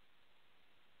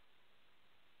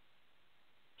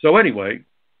 So anyway,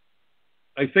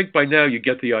 I think by now you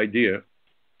get the idea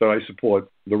that I support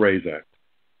the RAISE Act.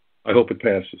 I hope it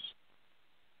passes.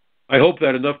 I hope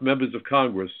that enough members of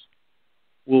Congress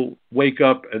will wake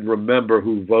up and remember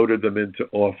who voted them into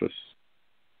office.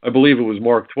 I believe it was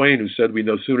Mark Twain who said we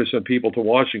no sooner send people to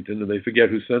Washington than they forget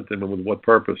who sent them and with what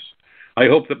purpose. I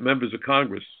hope that members of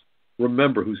Congress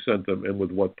remember who sent them and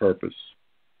with what purpose.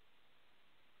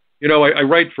 You know, I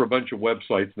write for a bunch of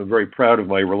websites, and I'm very proud of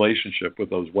my relationship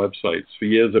with those websites. For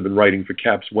years, I've been writing for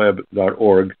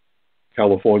capsweb.org,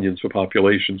 Californians for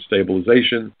Population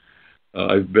Stabilization.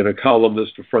 I've been a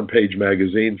columnist for Front Page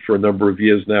Magazine for a number of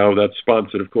years now. That's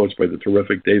sponsored, of course, by the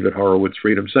terrific David Horowitz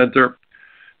Freedom Center.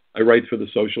 I write for The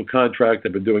Social Contract.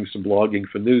 I've been doing some blogging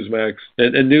for Newsmax.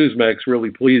 And Newsmax really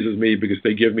pleases me because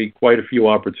they give me quite a few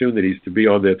opportunities to be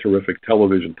on their terrific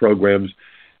television programs.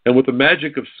 And with the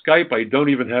magic of Skype, I don't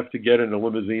even have to get in a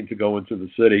limousine to go into the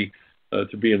city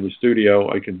to be in the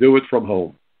studio. I can do it from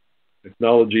home.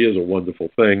 Technology is a wonderful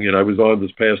thing. And I was on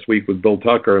this past week with Bill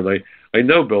Tucker, and I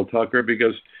know Bill Tucker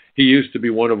because he used to be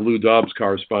one of Lou Dobbs'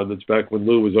 correspondents back when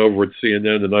Lou was over at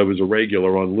CNN and I was a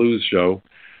regular on Lou's show.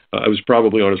 I was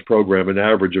probably on his program an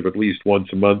average of at least once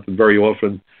a month, and very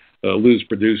often Lou's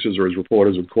producers or his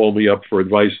reporters would call me up for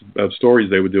advice about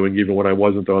stories they were doing even when I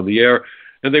wasn't on the air.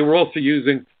 And they were also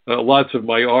using lots of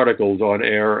my articles on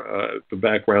air, the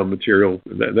background material,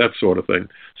 that sort of thing.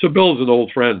 So Bill's an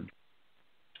old friend.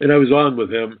 And I was on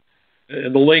with him,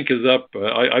 and the link is up.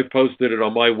 I posted it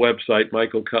on my website,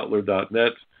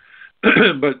 michaelcutler.net.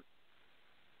 But,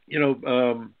 you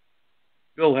know,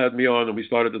 Bill had me on, and we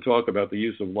started to talk about the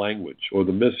use of language or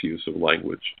the misuse of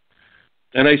language.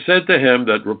 And I said to him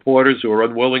that reporters who are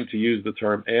unwilling to use the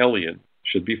term alien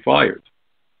should be fired.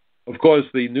 Of course,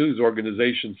 the news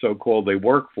organizations, so-called, they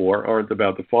work for aren't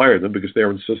about to fire them because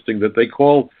they're insisting that they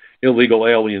call illegal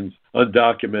aliens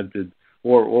undocumented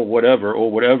or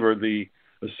whatever the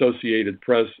Associated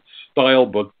Press style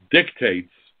book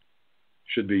dictates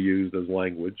should be used as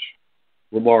language.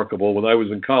 Remarkable. When I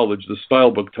was in college, the style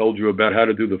book told you about how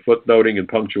to do the footnoting and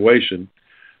punctuation.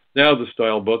 Now the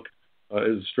style book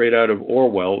is straight out of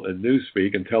Orwell and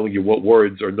Newspeak and telling you what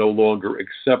words are no longer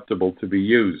acceptable to be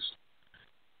used.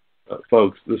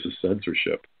 Folks, this is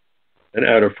censorship. And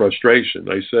out of frustration,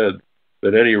 I said,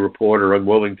 that any reporter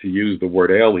unwilling to use the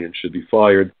word alien should be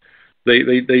fired.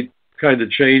 They kind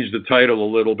of changed the title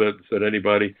a little bit and said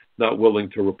anybody not willing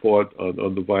to report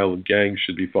on the violent gangs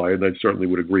should be fired. And I certainly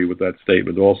would agree with that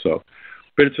statement also.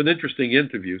 But it's an interesting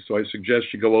interview, so I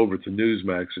suggest you go over to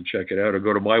Newsmax and check it out, or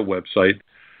go to my website,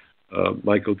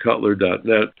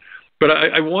 michaelcutler.net. But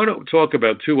I want to talk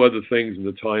about two other things in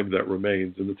the time that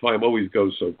remains, and the time always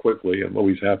goes so quickly. I'm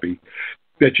always happy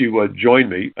that you join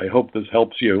me. I hope this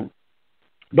helps you.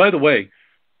 By the way,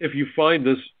 if you find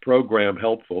this program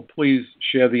helpful, please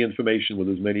share the information with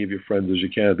as many of your friends as you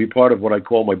can. Be part of what I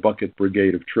call my bucket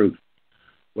brigade of truth.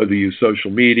 Whether you use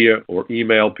social media or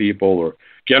email people or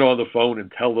get on the phone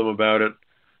and tell them about it,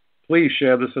 please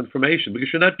share this information because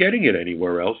you're not getting it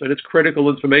anywhere else, and it's critical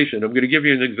information. I'm going to give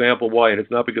you an example why, and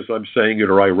it's not because I'm saying it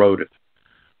or I wrote it.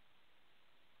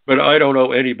 But I don't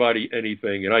owe anybody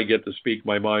anything, and I get to speak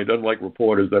my mind, unlike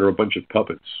reporters that are a bunch of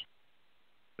puppets.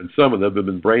 And some of them have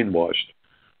been brainwashed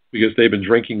because they've been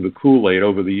drinking the Kool-Aid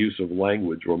over the use of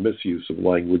language or misuse of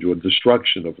language or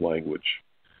destruction of language.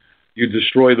 You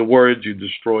destroy the words, you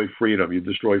destroy freedom. You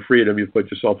destroy freedom, you put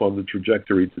yourself on the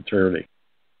trajectory to tyranny.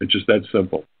 It's just that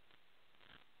simple.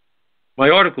 My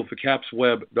article for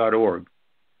capsweb.org,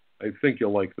 I think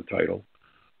you'll like the title.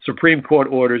 Supreme Court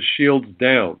orders shields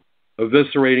down,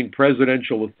 eviscerating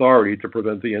presidential authority to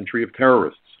prevent the entry of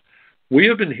terrorists. We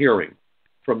have been hearing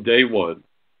from day one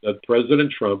that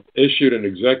President Trump issued an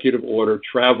executive order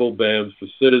travel bans for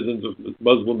citizens of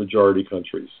Muslim-majority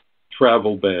countries.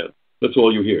 Travel ban. That's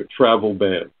all you hear, travel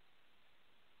ban.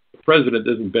 The president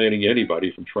isn't banning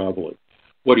anybody from traveling.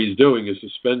 What he's doing is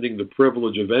suspending the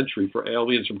privilege of entry for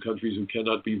aliens from countries who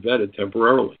cannot be vetted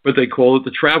temporarily. But they call it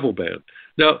the travel ban.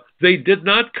 Now, they did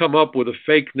not come up with a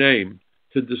fake name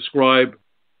to describe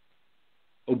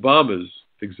Obama's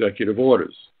executive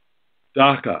orders.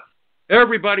 DACA.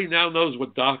 Everybody now knows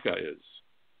what DACA is.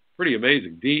 Pretty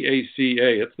amazing.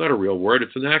 DACA. It's not a real word.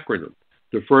 It's an acronym.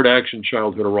 Deferred Action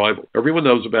Childhood Arrival. Everyone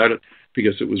knows about it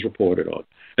because it was reported on.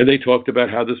 And they talked about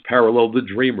how this paralleled the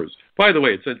Dreamers. By the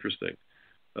way, it's interesting.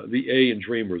 The A in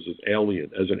Dreamers is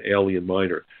alien, as an alien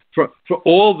minor. For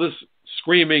all this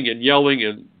screaming and yelling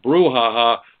and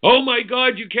brouhaha, oh my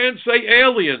God, you can't say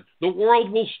alien. The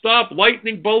world will stop.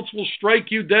 Lightning bolts will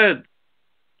strike you dead.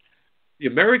 The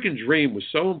American dream was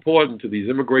so important to these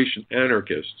immigration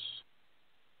anarchists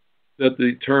that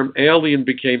the term alien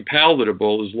became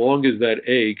palatable as long as that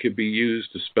A could be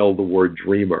used to spell the word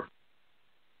dreamer.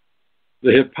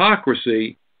 The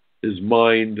hypocrisy is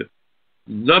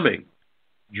mind-numbing.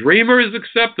 Dreamer is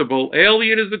acceptable,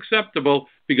 alien is acceptable,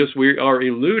 because we are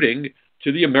alluding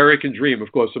to the American dream.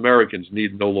 Of course, Americans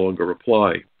need no longer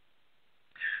reply.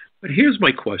 But here's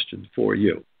my question for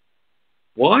you.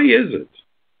 Why is it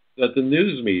that the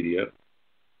news media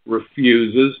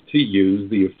refuses to use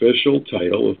the official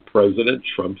title of President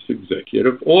Trump's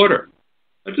executive order?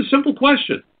 That's a simple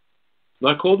question. It's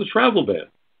not called a travel ban.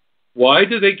 Why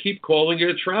do they keep calling it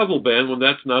a travel ban when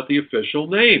that's not the official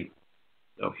name?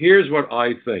 Now, here's what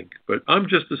I think, but I'm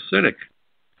just a cynic.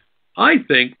 I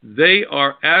think they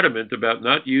are adamant about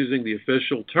not using the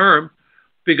official term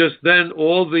because then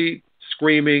all the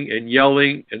screaming and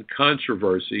yelling and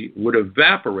controversy would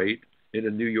evaporate in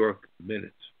a New York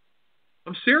minute.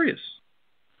 I'm serious.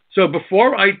 So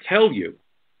before I tell you,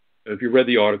 if you read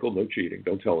the article, no cheating,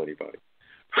 don't tell anybody.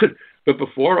 But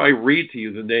before I read to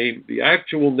you the name, the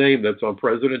actual name that's on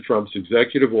President Trump's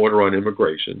executive order on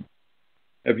immigration,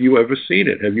 have you ever seen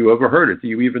it? Have you ever heard it? Do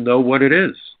you even know what it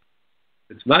is?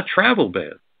 It's not travel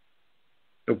ban.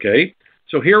 Okay?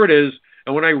 So here it is.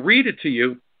 And when I read it to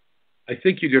you, I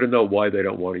think you're going to know why they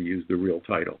don't want to use the real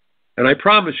title. And I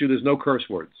promise you there's no curse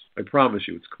words. I promise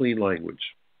you it's clean language.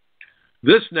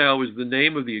 This now is the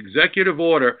name of the executive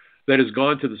order that has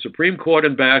gone to the Supreme Court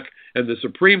and back, and the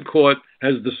Supreme Court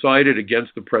has decided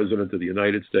against the President of the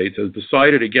United States, has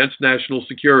decided against national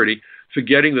security,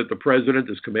 forgetting that the President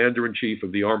is Commander-in-Chief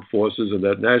of the Armed Forces and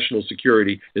that national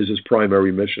security is his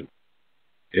primary mission.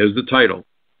 Here's the title.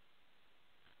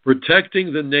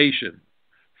 Protecting the Nation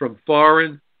from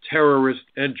Foreign Terrorist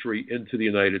Entry into the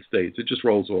United States. It just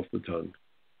rolls off the tongue.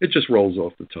 It just rolls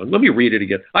off the tongue. Let me read it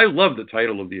again. I love the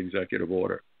title of the executive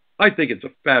order. I think it's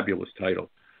a fabulous title.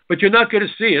 But you're not going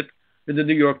to see it in the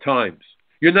New York Times.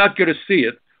 You're not going to see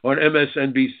it on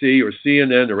MSNBC or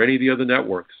CNN or any of the other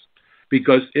networks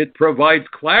because it provides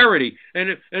clarity. And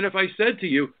if I said to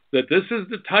you that this is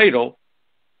the title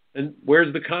and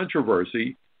where's the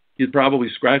controversy, you'd probably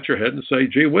scratch your head and say,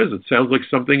 gee whiz, it sounds like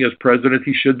something as president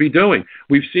he should be doing.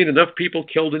 We've seen enough people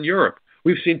killed in Europe.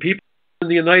 We've seen people in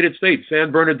the United States,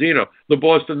 San Bernardino, the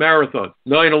Boston Marathon,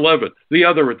 9/11, the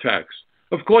other attacks.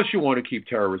 Of course you want to keep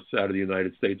terrorists out of the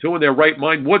United States. Who in their right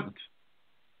mind wouldn't?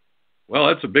 Well,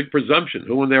 that's a big presumption.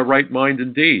 Who in their right mind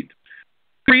indeed?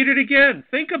 Read it again.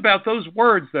 Think about those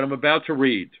words that I'm about to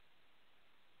read.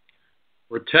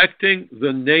 Protecting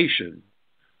the nation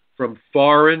from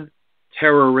foreign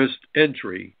terrorist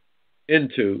entry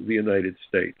into the United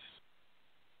States.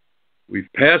 We've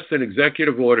passed an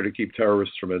executive order to keep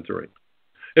terrorists from entering.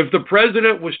 If the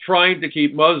president was trying to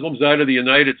keep Muslims out of the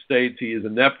United States, he is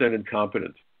inept and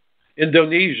incompetent.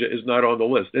 Indonesia is not on the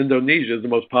list. Indonesia is the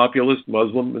most populous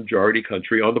Muslim majority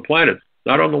country on the planet.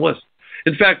 Not on the list.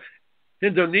 In fact,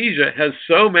 Indonesia has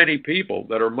so many people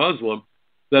that are Muslim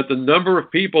that the number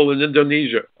of people in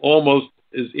Indonesia almost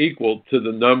is equal to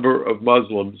the number of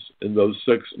Muslims in those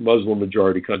 6 Muslim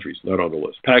majority countries. Not on the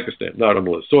list. Pakistan, not on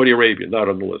the list. Saudi Arabia, not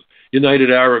on the list.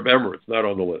 United Arab Emirates, not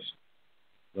on the list.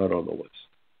 Not on the list.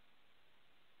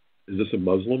 Is this a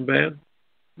Muslim ban?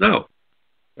 No.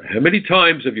 How many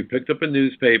times have you picked up a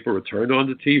newspaper or turned on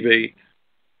the TV?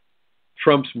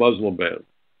 Trump's Muslim ban.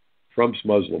 Trump's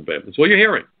Muslim ban. That's all you're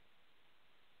hearing.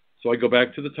 So I go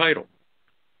back to the title.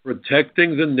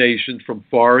 Protecting the nation from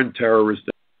foreign terrorists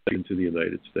into the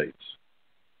United States.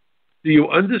 Do you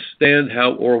understand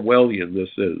how Orwellian this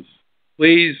is?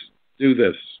 Please do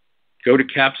this. Go to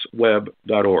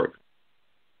capsweb.org.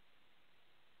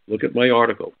 Look at my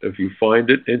article. If you find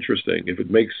it interesting, if it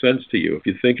makes sense to you, if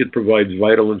you think it provides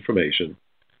vital information,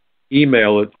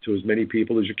 email it to as many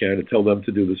people as you can and tell them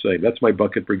to do the same. That's my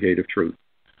bucket brigade of truth.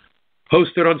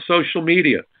 Post it on social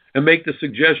media and make the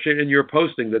suggestion in your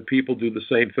posting that people do the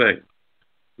same thing.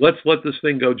 Let's let this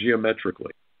thing go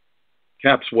geometrically.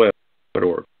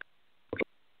 capsweb.org.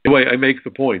 Anyway, I make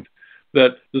the point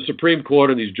that the Supreme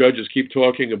Court and these judges keep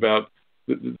talking about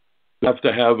have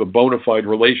to have a bona fide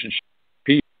relationship with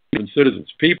people and citizens,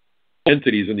 people,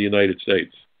 entities in the United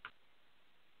States.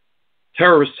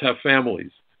 Terrorists have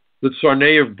families. The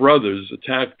Tsarnaev brothers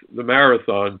attacked the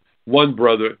marathon. One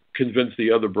brother convinced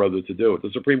the other brother to do it. The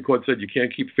Supreme Court said you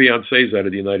can't keep fiancés out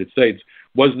of the United States.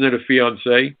 Wasn't it a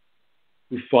fiancé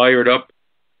who fired up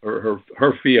her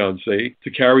fiancé to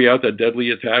carry out that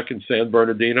deadly attack in San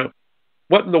Bernardino?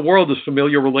 What in the world does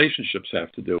familiar relationships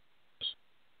have to do with this?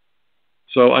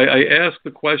 So I ask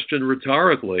the question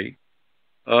rhetorically,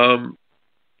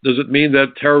 does it mean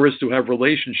that terrorists who have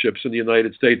relationships in the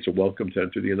United States are welcome to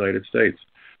enter the United States?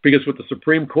 Because what the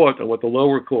Supreme Court and what the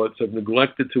lower courts have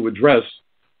neglected to address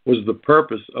was the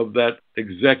purpose of that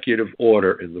executive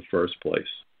order in the first place.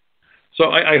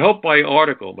 So I hope my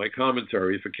article, my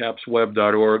commentary for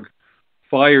capsweb.org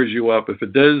fires you up. If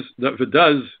it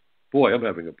does, boy, I'm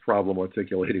having a problem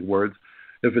articulating words.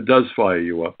 If it does fire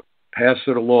you up, pass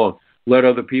it along. Let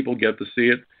other people get to see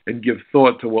it and give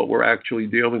thought to what we're actually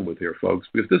dealing with here, folks,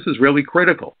 because this is really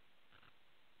critical.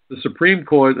 The Supreme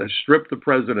Court has stripped the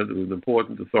president of an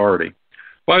important authority.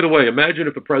 By the way, imagine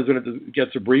if the president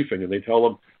gets a briefing and they tell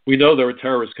him, we know there are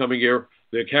terrorists coming here.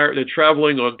 They're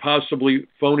traveling on possibly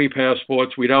phony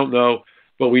passports. We don't know,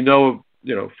 but we know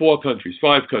of 4 countries,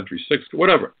 5 countries, 6,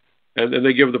 whatever. And then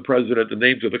they give the president the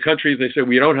names of the countries. They say,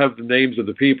 we don't have the names of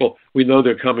the people. We know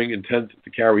they're coming intent to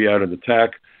carry out an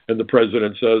attack. And the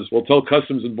president says, well, tell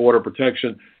Customs and Border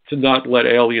Protection to not let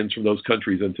aliens from those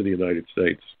countries into the United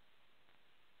States.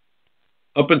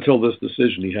 Up until this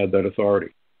decision, he had that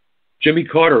authority. Jimmy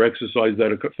Carter exercised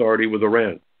that authority with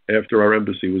Iran after our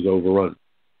embassy was overrun.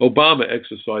 Obama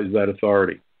exercised that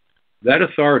authority. That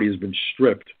authority has been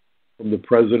stripped from the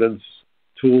president's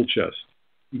tool chest.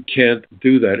 He can't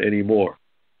do that anymore.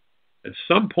 At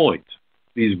some point,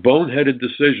 these boneheaded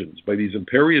decisions by these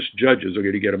imperious judges are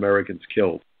going to get Americans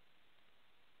killed.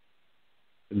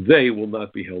 And they will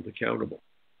not be held accountable,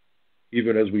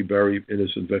 even as we bury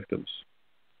innocent victims.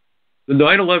 The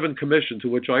 9/11 Commission, to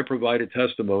which I provided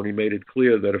testimony, made it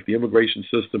clear that if the immigration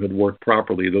system had worked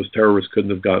properly, those terrorists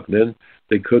couldn't have gotten in,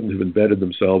 they couldn't have embedded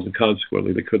themselves, and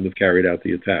consequently, they couldn't have carried out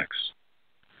the attacks.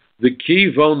 The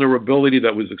key vulnerability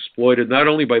that was exploited not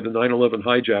only by the 9/11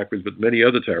 hijackers, but many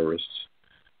other terrorists,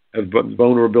 have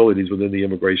vulnerabilities within the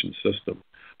immigration system.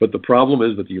 But the problem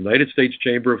is that the United States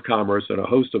Chamber of Commerce and a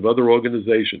host of other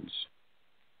organizations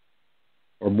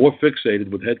are more fixated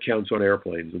with head counts on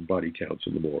airplanes than body counts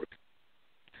in the morgue.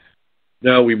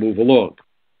 Now we move along.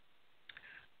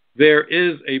 There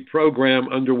is a program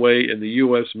underway in the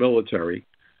U.S. military,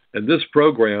 and this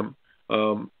program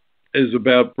is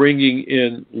about bringing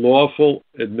in lawfully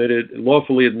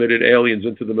admitted aliens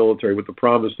into the military with the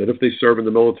promise that if they serve in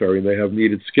the military and they have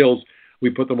needed skills, we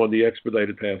put them on the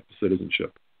expedited path to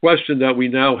citizenship. Question that we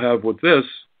now have with this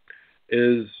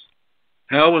is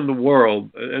how in the world,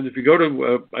 and if you go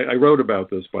to, I wrote about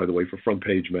this, by the way, for Front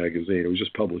Page Magazine. It was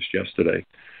just published yesterday.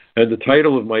 And the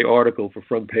title of my article for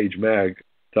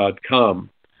frontpagemag.com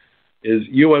is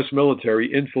U.S.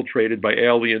 Military Infiltrated by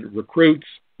Alien Recruits.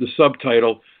 The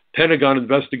subtitle, Pentagon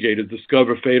Investigators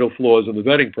Discover Fatal Flaws in the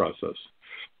Vetting Process.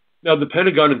 Now, the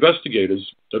Pentagon investigators,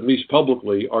 at least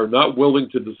publicly, are not willing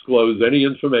to disclose any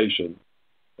information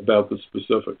about the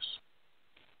specifics.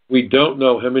 We don't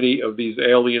know how many of these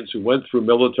aliens who went through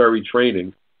military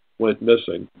training went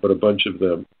missing, but a bunch of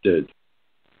them did.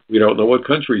 We don't know what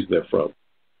countries they're from.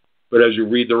 But as you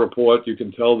read the report, you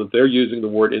can tell that they're using the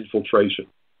word infiltration.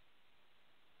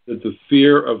 That the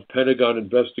fear of Pentagon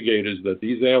investigators that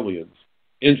these aliens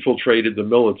infiltrated the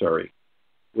military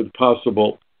with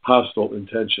possible hostile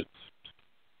intentions.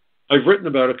 I've written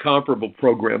about a comparable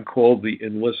program called the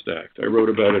Enlist Act. I wrote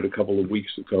about it a couple of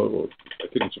weeks ago, or I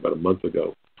think it's about a month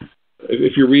ago.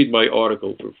 If you read my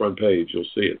article for front page, you'll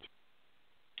see it.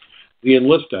 The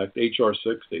Enlist Act, H.R.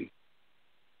 60,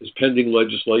 is pending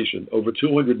legislation. Over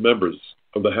 200 members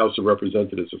of the House of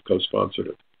Representatives have co-sponsored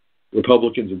it,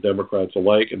 Republicans and Democrats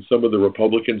alike, and some of the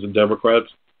Republicans and Democrats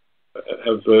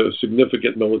have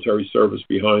significant military service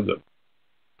behind them.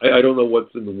 I don't know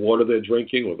what's in the water they're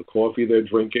drinking or the coffee they're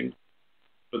drinking,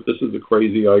 but this is a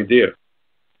crazy idea.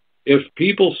 If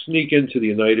people sneak into the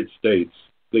United States,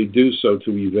 they do so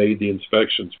to evade the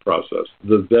inspections process,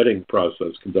 the vetting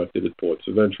process conducted at ports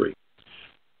of entry.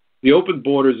 The open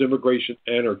borders immigration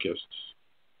anarchists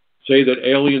say that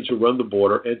aliens who run the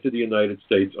border enter the United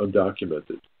States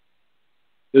undocumented.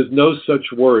 There's no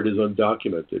such word as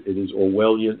undocumented. It is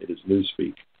Orwellian. It is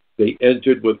newspeak. They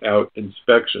entered without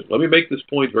inspection. Let me make this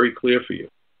point very clear for you.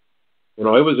 When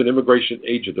I was an immigration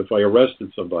agent, if I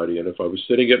arrested somebody and if I was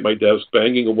sitting at my desk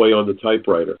banging away on the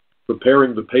typewriter,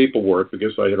 preparing the paperwork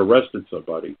because I had arrested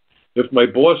somebody, if my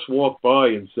boss walked by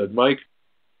and said, Mike,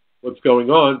 what's going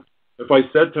on? If I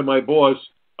said to my boss,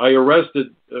 I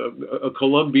arrested a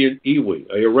Colombian Iwi,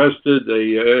 I arrested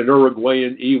an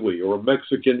Uruguayan Iwi, or a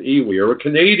Mexican Iwi, or a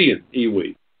Canadian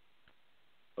Iwi,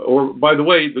 or, by the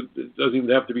way, it doesn't even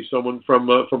have to be someone from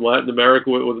Latin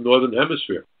America or the Northern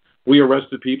Hemisphere. We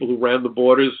arrested people who ran the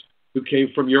borders who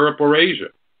came from Europe or Asia.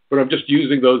 But I'm just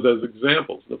using those as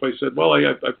examples. If I said, well,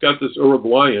 I've got this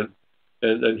Uruguayan,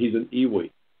 and he's an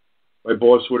Iwi, my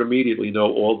boss would immediately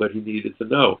know all that he needed to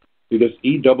know. Because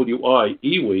EWI,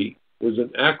 Iwi, was an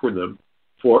acronym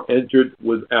for entered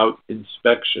without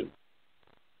inspection,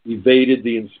 evaded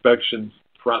the inspections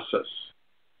process.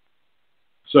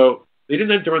 So they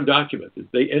didn't enter undocumented.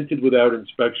 They entered without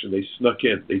inspection. They snuck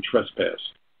in. They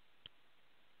trespassed.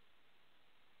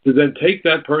 To then take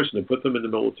that person and put them in the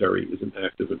military is an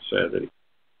act of insanity.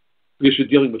 Because you're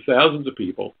dealing with thousands of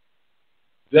people.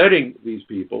 Vetting these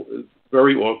people is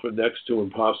very often next to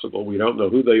impossible. We don't know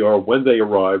who they are, when they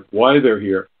arrive, why they're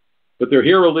here. But they're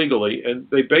here illegally, and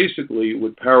they basically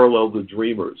would parallel the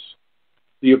Dreamers.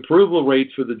 The approval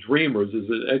rate for the Dreamers is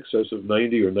in excess of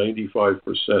 90 or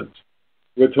 95%.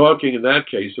 We're talking in that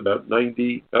case about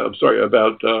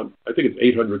I think it's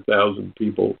 800,000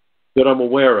 people that I'm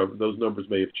aware of. Those numbers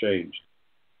may have changed.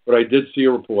 But I did see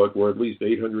a report where at least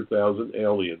 800,000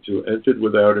 aliens who entered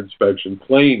without inspection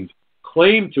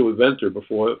claimed to have entered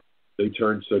before they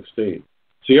turned 16.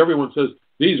 See, everyone says,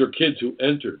 these are kids who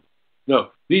entered. No,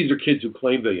 these are kids who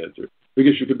claim they entered.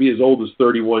 Because you could be as old as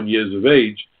 31 years of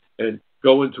age and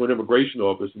go into an immigration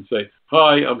office and say,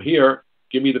 hi, I'm here.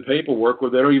 Give me the paperwork, or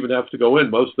they don't even have to go in.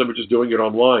 Most of them are just doing it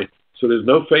online. So there's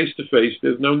no face-to-face.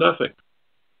 There's no nothing.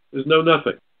 There's no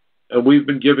nothing. And we've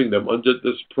been giving them, under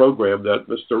this program that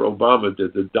Mr. Obama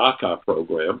did, the DACA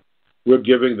program, we're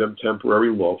giving them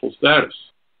temporary lawful status.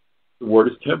 The word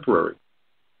is temporary.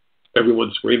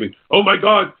 Everyone's screaming, oh my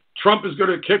God, Trump is going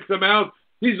to kick them out.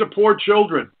 These are poor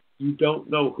children. You don't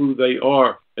know who they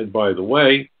are. And by the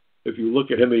way, if you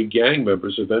look at how many gang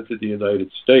members have entered the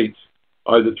United States,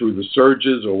 either through the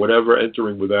surges or whatever,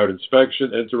 entering without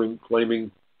inspection, entering claiming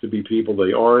to be people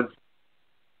they aren't.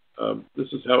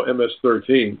 This is how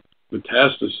MS-13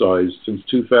 metastasized since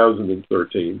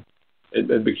 2013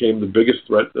 and became the biggest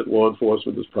threat that law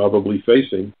enforcement is probably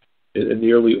facing in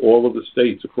nearly all of the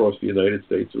states across the United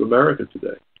States of America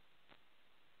today.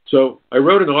 So I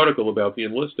wrote an article about the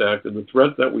Enlist Act and the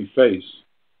threat that we face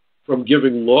from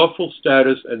giving lawful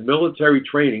status and military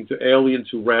training to aliens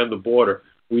who ran the border.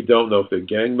 We don't know if they're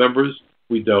gang members.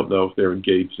 We don't know if they're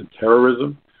engaged in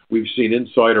terrorism. We've seen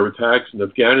insider attacks in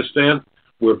Afghanistan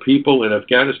where people in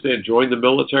Afghanistan joined the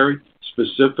military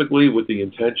specifically with the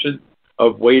intention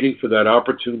of waiting for that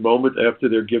opportune moment after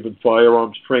they're given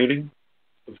firearms training,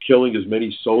 of killing as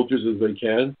many soldiers as they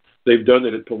can. They've done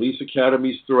it at police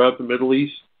academies throughout the Middle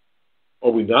East. Are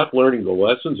we not learning the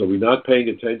lessons? Are we not paying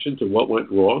attention to what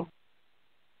went wrong?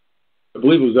 I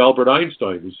believe it was Albert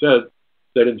Einstein who said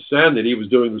that insanity was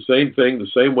doing the same thing the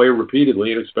same way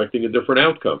repeatedly and expecting a different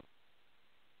outcome.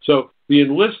 So the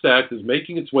Enlist Act is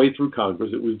making its way through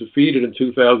Congress. It was defeated in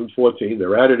 2014.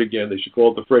 They're at it again. They should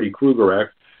call it the Freddy Krueger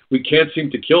Act. We can't seem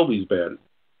to kill these bad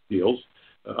deals.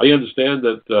 I understand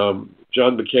that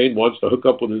John McCain wants to hook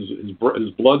up with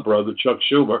his blood brother, Chuck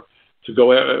Schumer, to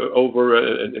go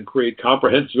over and create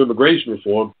comprehensive immigration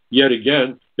reform. Yet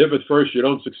again, if at first you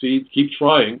don't succeed, keep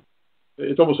trying.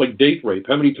 It's almost like date rape.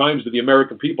 How many times do the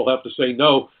American people have to say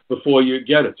no before you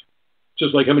get it?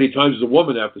 Just like how many times does a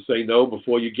woman have to say no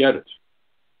before you get it?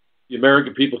 The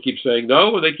American people keep saying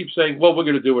no, and they keep saying, well, we're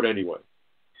going to do it anyway.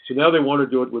 So now they want to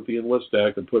do it with the Enlist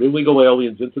Act and put illegal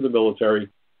aliens into the military.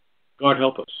 God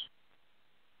help us.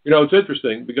 You know, it's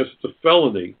interesting because it's a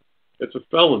felony. It's a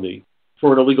felony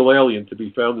for an illegal alien to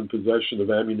be found in possession of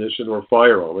ammunition or a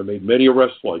firearm. I made many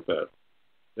arrests like that.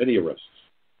 Many arrests.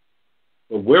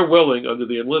 But we're willing, under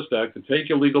the Enlist Act, to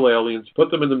take illegal aliens, put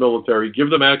them in the military, give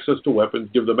them access to weapons,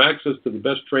 give them access to the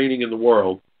best training in the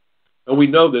world. And we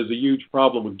know there's a huge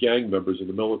problem with gang members in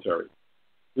the military.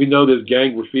 We know there's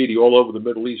gang graffiti all over the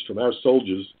Middle East from our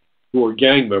soldiers who are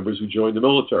gang members who joined the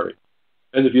military.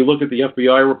 And if you look at the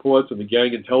FBI reports and the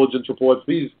gang intelligence reports,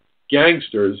 these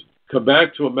gangsters come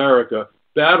back to America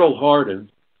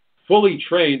battle-hardened, fully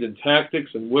trained in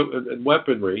tactics and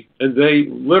weaponry, and they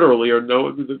literally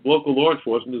the local law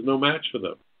enforcement is no match for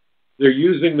them. They're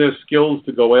using their skills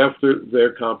to go after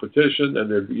their competition,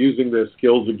 and they're using their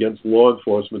skills against law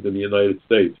enforcement in the United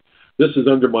States. This is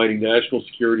undermining national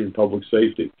security and public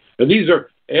safety. And these are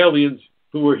aliens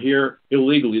who are here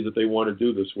illegally that they want to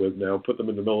do this with now, put them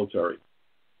in the military.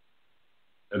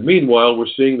 And meanwhile, we're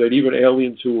seeing that even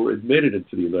aliens who were admitted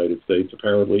into the United States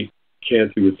apparently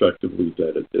can't be effectively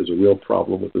vetted. There's a real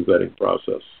problem with the vetting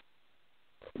process.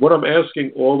 What I'm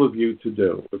asking all of you to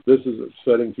do, if this is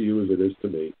upsetting to you as it is to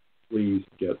me, please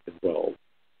get involved.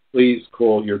 Please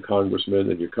call your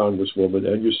congressman and your congresswoman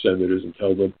and your senators and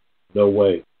tell them, no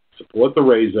way. Support the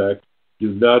RAISE Act.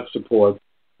 Do not support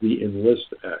the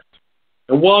Enlist Act.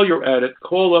 And while you're at it,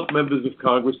 call up members of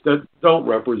Congress that don't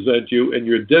represent you in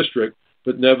your district,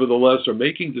 but nevertheless are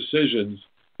making decisions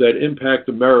that impact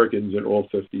Americans in all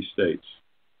 50 states.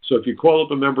 So if you call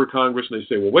up a member of Congress and they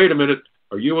say, well, wait a minute,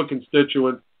 are you a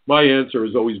constituent? My answer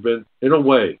has always been, in a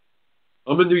way.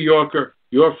 I'm a New Yorker.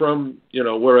 You're from,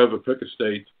 wherever, pick a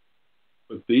state.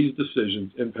 But these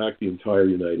decisions impact the entire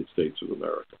United States of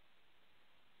America.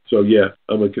 So, yeah,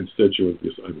 I'm a constituent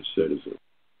because I'm a citizen.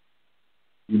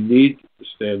 You need to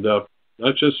stand up,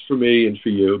 not just for me and for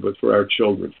you, but for our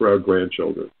children, for our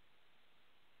grandchildren.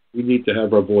 We need to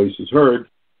have our voices heard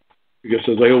because,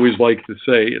 as I always like to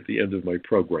say at the end of my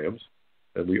programs,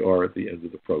 and we are at the end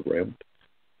of the program,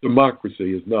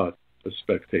 democracy is not a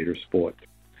spectator sport.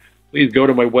 Please go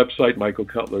to my website,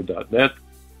 michaelcutler.net.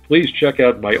 Please check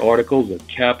out my articles at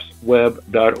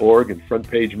capsweb.org and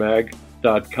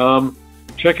frontpagemag.com.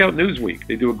 Check out Newsweek.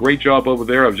 They do a great job over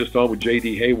there. I was just on with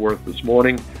J.D. Hayworth this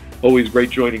morning. Always great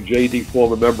joining J.D.,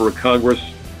 former member of Congress.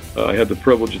 I had the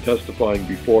privilege of testifying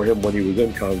before him when he was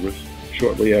in Congress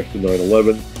shortly after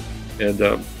 9/11. And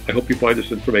I hope you find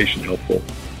this information helpful.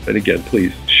 And again,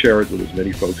 please share it with as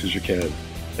many folks as you can.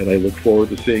 And I look forward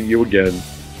to seeing you again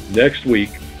next week,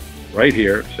 right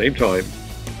here, same time,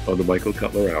 on the Michael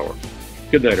Cutler Hour.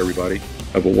 Good night, everybody.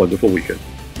 Have a wonderful weekend.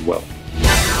 Be well.